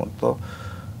 বছরের মতো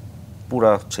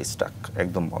পুরা হচ্ছে স্টাক,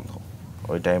 একদম বন্ধ।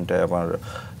 ওই টাইমটায় আমার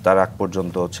তার আগ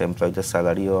পর্যন্ত হচ্ছে এমপ্লয়ীদের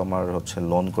স্যালারিও আমার হচ্ছে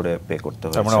লোন করে পে করতে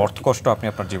হয়েছে। মানে অর্থ কষ্ট আপনি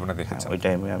আপনার জীবনে দেখেছেন। ওই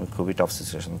টাইমে আমি খুবই টাফ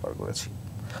সিচুয়েশন পার করেছি।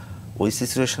 ওই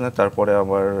সিচুয়েশনে তারপরে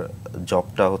আমার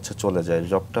জবটা হচ্ছে চলে যায়।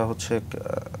 জবটা হচ্ছে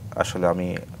আসলে আমি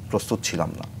প্রস্তুত ছিলাম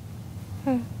না,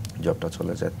 জবটা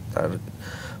চলে যায়, তার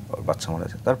বাচ্চা মারা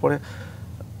যায়। তারপরে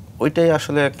ওইটাই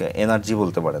আসলে এনার্জি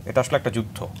বলতে পারেন। এটা আসলে একটা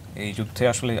যুদ্ধ। এই যুদ্ধে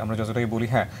আসলে আমরা যতটাই বলি,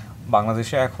 হ্যাঁ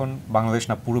বাংলাদেশে এখন, বাংলাদেশ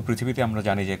না পুরো পৃথিবীতে আমরা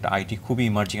জানি যে একটা আইটি খুবই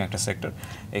ইমার্জিং একটা সেক্টর।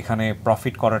 এখানে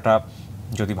প্রফিট করাটা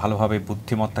যদি ভালোভাবে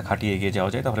বুদ্ধিমত্তা খাটিয়ে এগিয়ে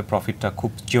যাওয়া যায় তাহলে প্রফিটটা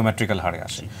খুব জিওমেট্রিক্যাল হারে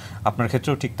আসে। আপনার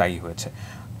ক্ষেত্রেও ঠিক তাই হয়েছে।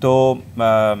 তো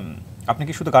আপনি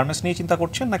কি শুধু গার্মেন্টস নিয়ে চিন্তা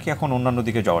করছেন নাকি এখন অন্যান্য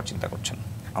দিকে যাওয়ার চিন্তা করছেন?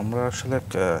 আমরা আসলে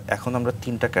এখন আমরা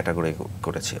 3টা ক্যাটাগরি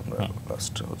করেছি। আমরা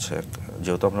লাস্ট হচ্ছে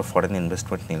যেহেতু আমরা ফরেন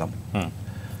ইনভেস্টমেন্ট নিলাম,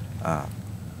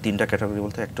 3টা ক্যাটাগরি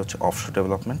বলতে একটা হচ্ছে অফশোর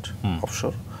ডেভেলপমেন্ট,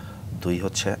 অফশোর, 2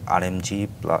 হচ্ছে আরএমজি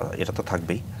প্লাস, এটা তো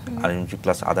থাকবেই, RMG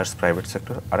plus others private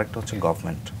sector, আরেকটা হচ্ছে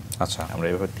গভর্নমেন্ট। আচ্ছা, আমরা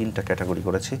এভাবে 3টা ক্যাটাগরি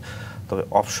করেছি। তবে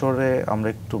অফশোরে আমরা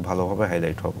একটু ভালোভাবে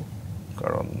হাইলাইট হব,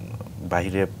 কারণ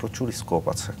বাইরে প্রচুর স্কোপ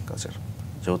আছে কাজের।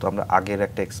 যেহেতু আমরা আগের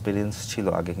একটা এক্সপিরিয়েন্স ছিল,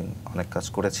 আগে অনেক কাজ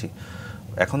করেছি,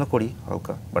 এখনো করি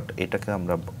হালকা, বাট এটাকে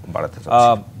আমরা বাড়াতে চাচ্ছি।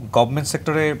 গভর্নমেন্ট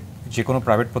সেক্টরে যে কোনো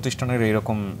প্রাইভেট প্রতিষ্ঠানের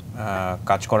এরকম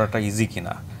কাজ করাটা ইজি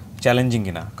কিনা, চ্যালেঞ্জিং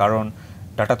কিনা? কারণ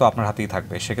ডাটা তো আপনার হাতেই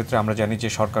থাকবে। সেক্ষেত্রে আমরা জানি যে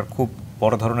সরকার খুব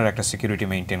বড় ধরনের একটা সিকিউরিটি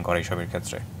মেনটেন করে এইসবের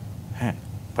ক্ষেত্রে। হ্যাঁ,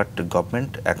 বাট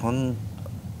গভর্নমেন্ট এখন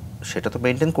সেটা তো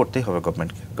মেনটেন করতেই হবে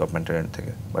গভর্নমেন্টের এন্ড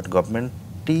থেকে, বাট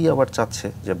গভর্নমেন্টই আবার চাচ্ছে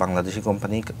যে বাংলাদেশি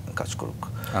কোম্পানি কাজ করুক।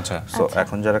 আচ্ছা, সো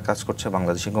এখন যারা কাজ করছে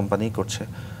বাংলাদেশি কোম্পানিই করছে।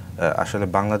 আসলে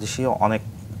বাংলাদেশি অনেক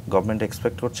গভর্নমেন্ট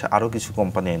এক্সপেক্ট করছে আরও কিছু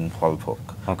কোম্পানি ইনভলভ হোক।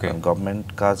 গভর্নমেন্ট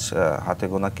কাজ হাতে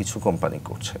গোনা কিছু কোম্পানি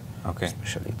করছে,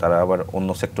 স্পেশালি তারা আবার অন্য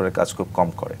সেক্টরের কাজ খুব কম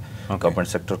করে, গভর্নমেন্ট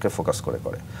সেক্টরকে ফোকাস করে।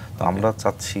 তো আমরা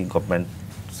চাচ্ছি গভর্নমেন্ট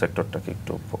সেক্টরটাকে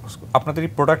একটু ফোকাস করি। আপনাদের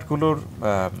এই প্রোডাক্টগুলোর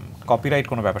কপিরাইট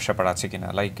কোনো ব্যাপার স্যাপার আছে কিনা?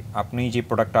 লাইক আপনি যে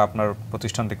প্রোডাক্টটা আপনার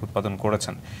প্রতিষ্ঠান থেকে উৎপাদন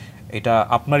করেছেন, এটা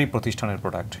আপনারই প্রতিষ্ঠানের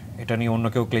প্রোডাক্ট, এটা নিয়ে অন্য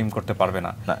কেউ ক্লেম করতে পারবে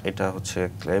না? না, এটা হচ্ছে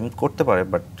ক্লেম করতে পারে,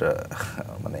 বাট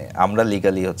মানে আমরা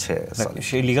লিগালি হচ্ছে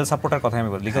সেই লিগাল সাপোর্টের কথা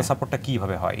আমি বলি। লিগাল সাপোর্টটা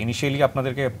কীভাবে হয়? ইনিশিয়ালি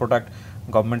আপনাদেরকে প্রোডাক্ট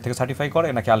গভর্নমেন্ট থেকে সার্টিফাই করে,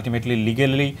 নাকি আলটিমেটলি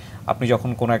লিগেলি আপনি যখন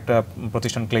কোনো একটা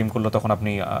প্রতিষ্ঠান ক্লেম করলো তখন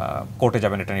আপনি কোর্টে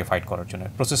যাবেন এটা নিয়ে ফাইট করার জন্য?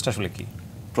 প্রসেসটা আসলে কি?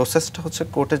 প্রসেসটা হচ্ছে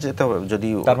কোর্টে যেতে হবে। যদি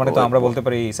তার মানে তো আমরা বলতে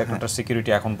পারি সেক্টরটার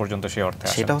সিকিউরিটি এখন পর্যন্ত সেই অর্থে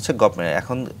আসে। সেটা হচ্ছে গভর্নমেন্ট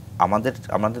এখন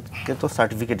আমাদেরকে তো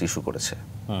সার্টিফিকেট ইস্যু করেছে,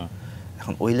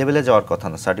 এখন ওই লেভেলে যাওয়ার কথা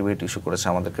না। সার্টিফিকেট ইস্যু করেছে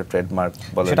আমাদেরকে, ট্রেডমার্ক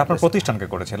বলে, সেটা আপনার প্রতিষ্ঠানকে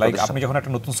করেছে। লাইক আপনি যখন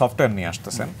একটা নতুন সফটওয়্যার নিয়ে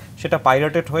আসতেছেন, সেটা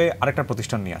পাইরেটেড হয়ে আরেকটা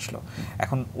প্রতিষ্ঠান নিয়ে আসলো,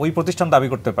 এখন ওই প্রতিষ্ঠান দাবি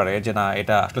করতে পারে যে না,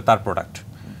 এটা আসলে তার প্রোডাক্ট।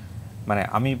 মানে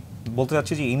আমি বলতে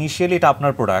চাচ্ছি যে ইনিশিয়ালি এটা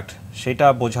আপনার প্রোডাক্ট, সেটা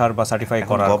বোঝার বা সার্টিফাই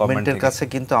করার গভর্নমেন্টের কাছে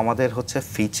কিন্তু আমাদের হচ্ছে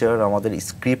ফিচার, আমাদের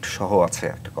স্ক্রিপ্ট সহ আছে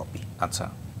একটা কপি। আচ্ছা,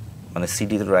 মানে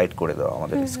সিডি রাইট করে দেওয়া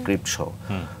আমাদের স্ক্রিপ্ট সহ।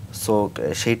 সো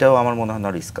সেইটাও আমার মনে হয়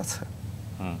না রিস্ক আছে।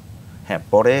 হ্যাঁ,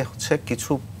 পরে হচ্ছে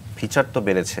কিছু ফিচার তো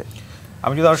বেড়েছে।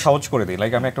 আমি যদি আরো সহজ করে দিই,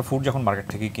 লাইক আমি একটা ফুড যখন মার্কেট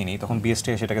থেকে কিনি তখন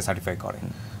বিএসটিআই সেটাকে সার্টিফাই করে।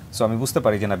 সো আমি বুঝতে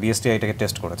পারি যে না, বিএসটিআই এটাকে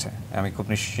টেস্ট করেছে, আমি খুব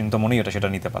নিশ্চিন্ত মনেই সেটা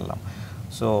নিতে পারলাম।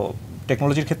 সো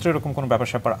টেকনোলজির ক্ষেত্রে এরকম কোনো ব্যাপার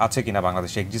স্যাপার আছে কিনা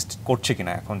বাংলাদেশে, এক্সিস্ট করছে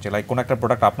কিনা এখন, যে লাইক কোনো একটা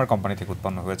প্রোডাক্ট আপনার কোম্পানি থেকে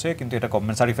উৎপন্ন হয়েছে কিন্তু এটা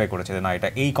গভর্নমেন্ট সার্টিফাই করেছে যে না, এটা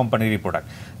এই কোম্পানিরই প্রোডাক্ট।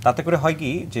 তাতে করে হয়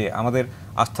কি যে আমাদের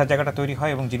আস্থার জায়গাটা তৈরি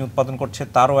হয় এবং যিনি উৎপাদন করছে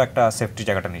তারও একটা সেফটি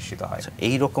জায়গাটা নিশ্চিত হয়।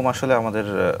 এই রকম আসলে আমাদের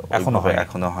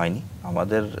এখনো হয়নি।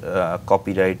 আমাদের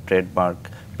কপিরাইট, ট্রেডমার্ক,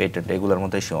 পেটেন্ট এগুলোর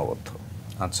মধ্যেই সীমাবদ্ধ।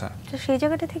 আচ্ছা, তো সেই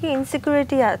জায়গাটা থেকে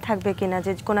ইনসিকিউরিটি থাকবে কিনা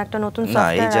যে কোন একটা নতুন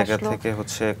সফটওয়্যার? না, এই জায়গা থেকে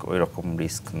হচ্ছে ওই রকম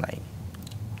রিস্ক নাই।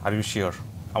 Are you sure?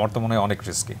 আমার তো মনে হয় অনেক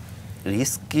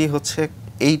রিস্কি হচ্ছে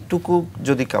এইটুকু,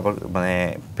 যদি মানে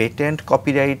পেটেন্ট,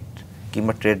 কপিরাইট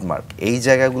কিংবা ট্রেডমার্ক এই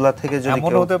জায়গাগুলো থেকে যদি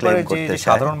এমন হতে পারে যে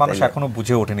সাধারণ মানুষ এখনো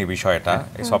বুঝে ওঠেনি বিষয়টা,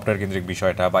 এই সফটওয়্যার কেন্দ্রিক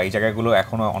বিষয়টা, বা এই জায়গাগুলো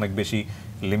এখনো অনেক বেশি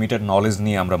লিমিটেড নলেজ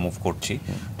নিয়ে আমরা মুভ করছি।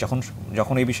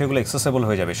 যখন এই বিষয়গুলো অ্যাক্সেসিবল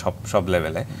হয়ে যাবে সব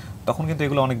লেভেলে, তখন কিন্তু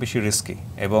এগুলো অনেক বেশি রিস্কি।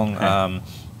 এবং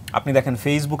আপনি দেখেন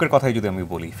ফেসবুকের কথাই যদি আমি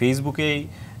বলি, ফেসবুকেই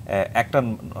একটা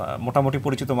মোটামুটি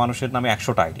পরিচিত মানুষের নামে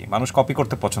 100টা আইডি, মানুষ কপি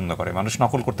করতে পছন্দ করে, মানুষ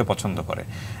নকল করতে পছন্দ করে,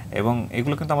 এবং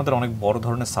এগুলো কিন্তু আমাদের অনেক বড়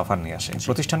ধরনের সাফার নিয়ে আসে।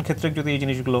 প্রতিষ্ঠান ক্ষেত্রে যদি এই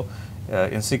জিনিসগুলো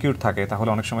ইনসিকিউর থাকে তাহলে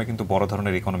অনেক সময় কিন্তু বড়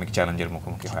ধরনের ইকোনমিক চ্যালেঞ্জের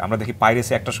মুখোমুখি হয়। আমরা দেখি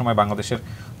পাইরেসি একটা সময় বাংলাদেশের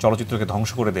চলচ্চিত্রকে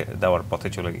ধ্বংস করে দেওয়ার পথে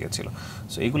চলে গিয়েছিল।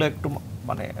 সো এইগুলো একটু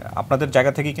মানে আপনাদের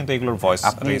জায়গা থেকেই কিন্তু এগুলোর ভয়েস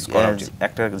রেজ করা উচিত।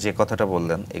 একটা যে কথাটা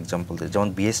বললেন এক্সাম্পল দিয়ে, যেমন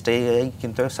বিএসটিআই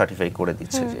কিন্তু সার্টিফাই করে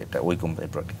দিচ্ছে যে এটা ওই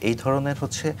কোম্পানির প্রোডাক্ট। এই ধরনের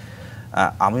হচ্ছে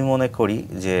আমি মনে করি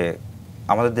যে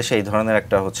আমাদের দেশে এই ধরনের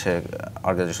একটা হচ্ছে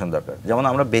অর্গানাইজেশন দরকার। যেমন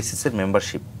আমরা বেসিসের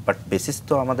মেম্বারশিপ, বাট বেসিস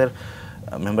তো আমাদের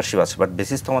মেম্বারশিপ আছে, বাট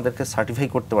বেসিস তো আমাদেরকে সার্টিফাই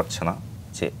করতে পারছে না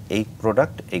যে এই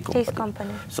প্রোডাক্ট এই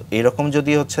কোম্পানি। সো এরকম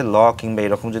যদি হচ্ছে ল কিংবা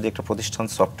এরকম যদি একটা প্রতিষ্ঠান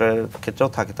সফটওয়্যারের ক্ষেত্রেও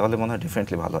থাকে তাহলে মনে হয়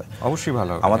ডিফারেন্টলি ভালো হয়। অবশ্যই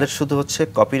ভালো হবে। আমাদের শুধু হচ্ছে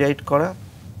কপিরাইট করা,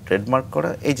 ট্রেডমার্ক করা,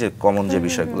 এই যে কমন যে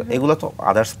বিষয়গুলো, এগুলো তো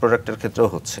আদার্স প্রোডাক্টের ক্ষেত্রেও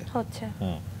হচ্ছে।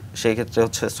 সেই ক্ষেত্রে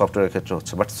হচ্ছে সফটওয়্যারের ক্ষেত্রে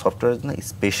হচ্ছে, বাট সফটওয়্যার না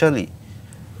স্পেশালি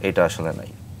এটা আসলে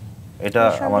নাই। এটা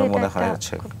আমার মনে হয়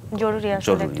হচ্ছে জরুরি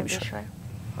বিষয়।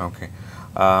 ওকে,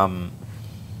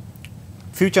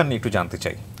 ফিউচার নিয়ে একটু জানতে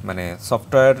চাই। মানে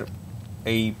সফটওয়্যার,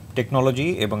 এই টেকনোলজি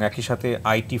এবং একই সাথে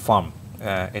আইটি ফার্ম,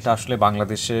 এটা আসলে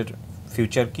বাংলাদেশের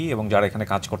ফিউচার কি, এবং যারা এখানে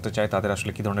কাজ করতে চায় তাদের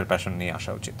আসলে কি ধরনের প্যাশন নিয়ে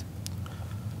আসা উচিত?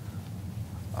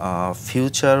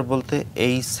 ফিউচার বলতে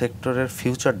এই সেক্টরের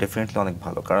ফিউচার ডেফিনেটলি অনেক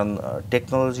ভালো, কারণ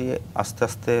টেকনোলজি আস্তে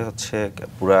আস্তে হচ্ছে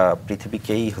পুরা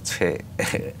পৃথিবীকেই হচ্ছে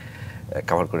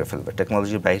কভার করে ফেলবে।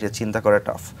 টেকনোলজির বাইরে চিন্তা করা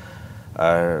টাফ।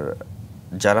 আর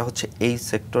যারা হচ্ছে এই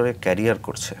সেক্টরে ক্যারিয়ার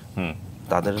করছে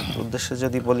তাদের উদ্দেশ্যে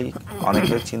যদি বলি,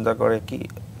 অনেকে চিন্তা করে কি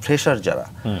ফ্রেশার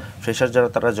যারা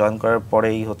তারা জয়েন করার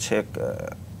পরেই হচ্ছে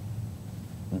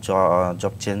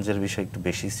জব চেঞ্জের বিষয় একটু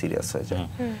বেশি সিরিয়াস হয়ে যায়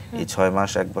এই 6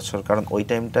 মাস 1 বছর। কারণ ওই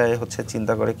টাইমটায় হচ্ছে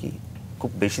চিন্তা করে কি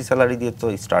খুব বেশি স্যালারি দিয়ে তো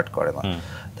স্টার্ট করে না,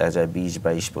 দেখা যায় 20,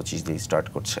 22, 25 দিয়ে স্টার্ট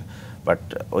করছে। বাট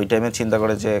ওই টাইমে চিন্তা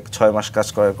করে যে 6 মাস কাজ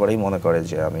করার করেই মনে করে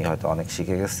যে আমি হয়তো অনেক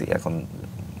শিখে গেছি, এখন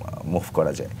মুভ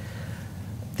করা যায়।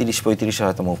 30-35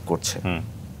 হয়তো মুভ করছে।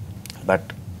 বাট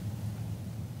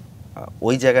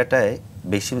ওই জায়গাটায়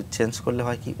বেশি চেঞ্জ করলে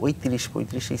হয় কি ওই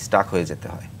 30-35 স্টাক হয়ে যেতে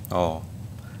হয়।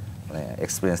 মানে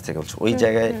এক্সপিরিয়েন্স থেকে বলছি, ওই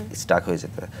জায়গায় স্টাক হয়ে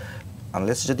যেতে হয়।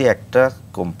 আনলেস যদি একটা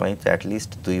কোম্পানিতে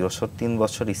অ্যাটলিস্ট 2 বছর 3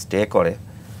 বছর স্টে করে,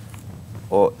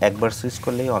 ও একবার সুইচ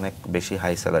করলেই অনেক বেশি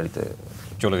হাই স্যালারিতে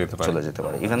চলে যেতে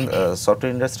পারে। ইভেন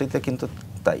সফটওয়্যার ইন্ডাস্ট্রিতে কিন্তু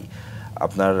তাই,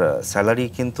 আপনার স্যালারি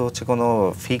কিন্তু হচ্ছে কোনো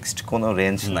ফিক্সড কোনো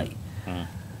রেঞ্জ নাই।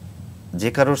 যে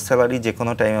কারোর স্যালারি যে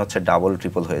কোনো টাইমে হচ্ছে ডাবল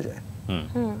ট্রিপল হয়ে যায়।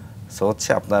 সো হচ্ছে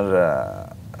আপনার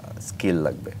স্কিল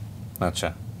লাগবে। আচ্ছা,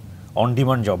 অন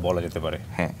ডিমান্ড জব বলা যেতে পারে।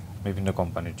 হ্যাঁ, বিভিন্ন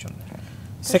কোম্পানির জন্য।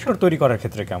 সেক্টর তৈরি করার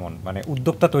ক্ষেত্রে কেমন, মানে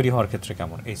উদ্যোক্তা তৈরি হওয়ার ক্ষেত্রে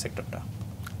কেমন এই সেক্টরটা?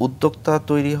 উদ্যোক্তা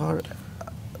তৈরি হওয়ার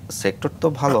সেক্টর তো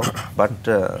ভালো, বাট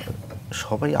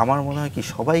সবাই, আমার মনে হয় কি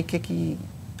সবাইকে কি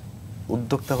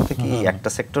উদ্যোক্তা হতে কি একটা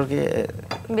সেক্টরকে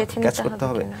ক্যাচ করতে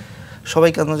হবে? সবাই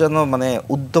কেন যেন মানে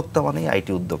উদ্যোক্তা মানেই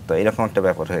আইটি উদ্যোক্তা এরকম একটা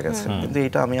ব্যাপার হয়ে গেছে। কিন্তু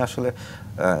এটা আমি আসলে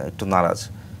একটু নারাজ,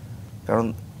 কারণ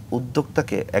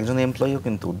উদ্যোক্তাকে একজন এমপ্লয়িও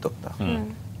কিন্তু উদ্যোক্তা।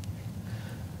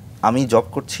 আমি জব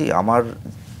করছি, আমার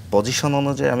পজিশন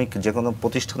অনুযায়ী আমি যে কোনো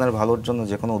প্রতিষ্ঠানের ভালোর জন্য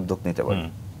যে কোনো উদ্যোগ নিতে পারি,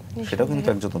 সেটাও কিন্তু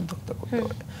একজন উদ্যোক্তা করতে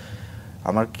পারে।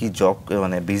 আমার কি জব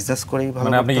মানে বিজনেস করেই ভালো,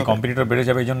 মানে আপনি কি কম্পিটিটর বেড়ে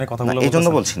যাবে এই জন্য কথা বলবো? এই জন্য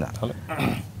বলছি না,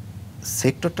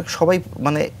 সেক্টরটা সবাই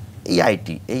মানে এই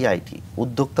আইটি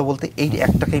উদ্যোক্তা বলতে এই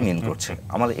একটাকেই মেন করছে।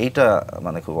 আমার এইটা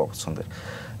মানে খুব অপছন্দের।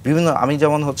 বিভিন্ন আমি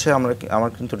যেমন হচ্ছে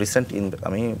আমার কিন্তু রিসেন্ট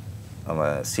আমি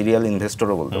সিরিয়াল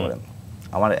ইনভেস্টরও বলতে পারেন।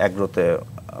 আমার অ্যাগ্রোতে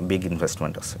বিগ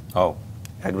ইনভেস্টমেন্ট আছে।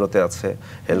 অ্যাগ্রোতে আছে,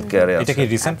 হেলথ কেয়ারে আছে। এটা কি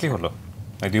রিসেন্টলি হলো,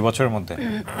 এই 2 বছরের মধ্যে?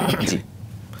 জি।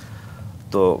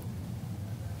 তো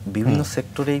বিভিন্ন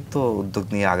সেক্টরেই তো উদ্যোগ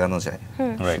নিয়ে আগানো যায়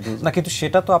না, কিন্তু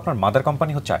সেটা তো আপনার মাদার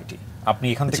কোম্পানি হচ্ছে আইটি। আপনি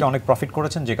এখান থেকে অনেক প্রফিট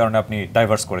করেছেন, যে কারণে আপনি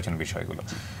ডাইভার্স করেছেন বিষয়গুলো।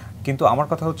 কিন্তু আমার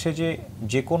কথা হচ্ছে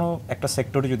যে কোনো একটা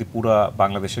সেক্টরে যদি পুরা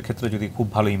বাংলাদেশের ক্ষেত্রে যদি খুব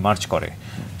ভালো ইমার্জ করে,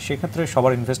 সেক্ষেত্রে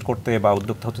সবার ইনভেস্ট করতে বা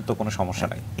উদ্যোক্তা হতে তো কোনো সমস্যা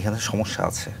নাই। এখানে সমস্যা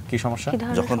আছে। কি সমস্যা?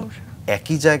 যখন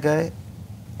একই জায়গায়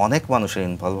অনেক মানুষের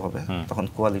ইনভলভ হবে, তখন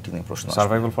কোয়ালিটি নিয়ে প্রশ্ন আসবে।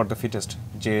 সার্ভাইভাল ফর দ্য ফিটেস্ট,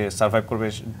 যে সার্ভাইভ করবে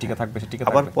টিকে থাকবে সে টিকে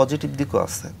থাকবে। আবার পজিটিভ দিকও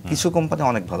আছে, কিছু কোম্পানি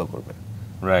অনেক ভালো করবে।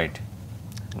 রাইট।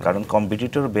 কারণ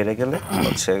কম্পিটিটর বেড়ে গেলে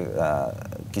হচ্ছে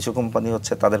কিছু কোম্পানি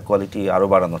হচ্ছে তাদের কোয়ালিটি আরো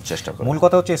বাড়ানোর চেষ্টা করে। মূল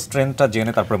কথা হচ্ছে স্ট্রেংথটা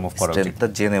জেনে তারপরে মুভ করা উচিত। স্ট্রেংথটা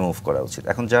জেনে মুভ করা উচিত।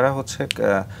 এখন যারা হচ্ছে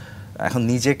এখন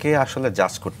নিজেকে আসলে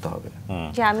জাজ করতে হবে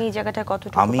যে আমি এই জায়গাটা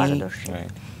কতটুকু পারদর্শী,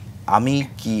 আমি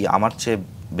কি আমার চেয়ে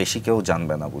বেশি কেউ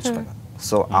জানবে না, বুঝবে না।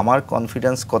 সো আমার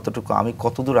কনফিডেন্স কতটুকু, আমি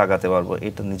কতদূর আগাতে পারবো,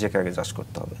 এটা নিজেকে আগে জাজ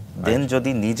করতে হবে। দেন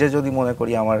যদি মনে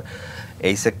করি আমার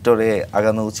এই সেক্টরে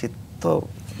আগানো উচিত, তো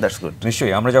দ্যাটস গুড।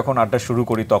 নিশ্চয়ই। আমরা যখন আড্ডা শুরু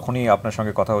করি তখনই আপনার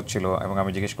সঙ্গে কথা হচ্ছিল এবং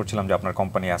আমি জিজ্ঞেস করছিলাম যে আপনার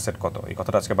কোম্পানি অ্যাসেট কত। এই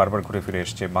কথাটা আজকে বারবার ঘুরে ফিরে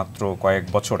এসছে। মাত্র কয়েক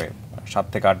বছরে, 7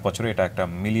 থেকে 8 বছরে এটা একটা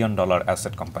 $1 মিলিয়ন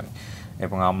অ্যাসেট কোম্পানি।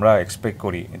 এবং আমরা এক্সপেক্ট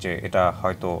করি যে এটা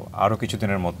হয়তো আরও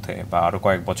কিছুদিনের মধ্যে বা আরও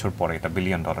কয়েক বছর পরে এটা $1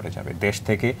 বিলিয়ন যাবে। দেশ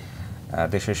থেকে,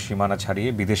 দেশের সীমানা ছাড়িয়ে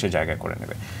বিদেশে জায়গা করে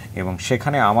নেবে। এবং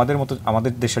সেখানে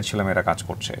আমাদের দেশের ছেলেমেয়েরা কাজ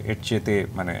করছে। এর চেয়েতে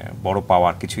মানে বড়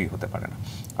পাওয়ার কিছুই হতে পারে না।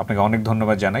 আপনাকে অনেক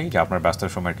ধন্যবাদ জানাই যে আপনার ব্যস্ত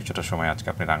সময়ের কিছুটা সময় আজকে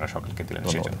আপনি রাঙ্গা সকালকে দিলেন,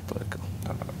 সেই জন্য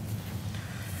ধন্যবাদ।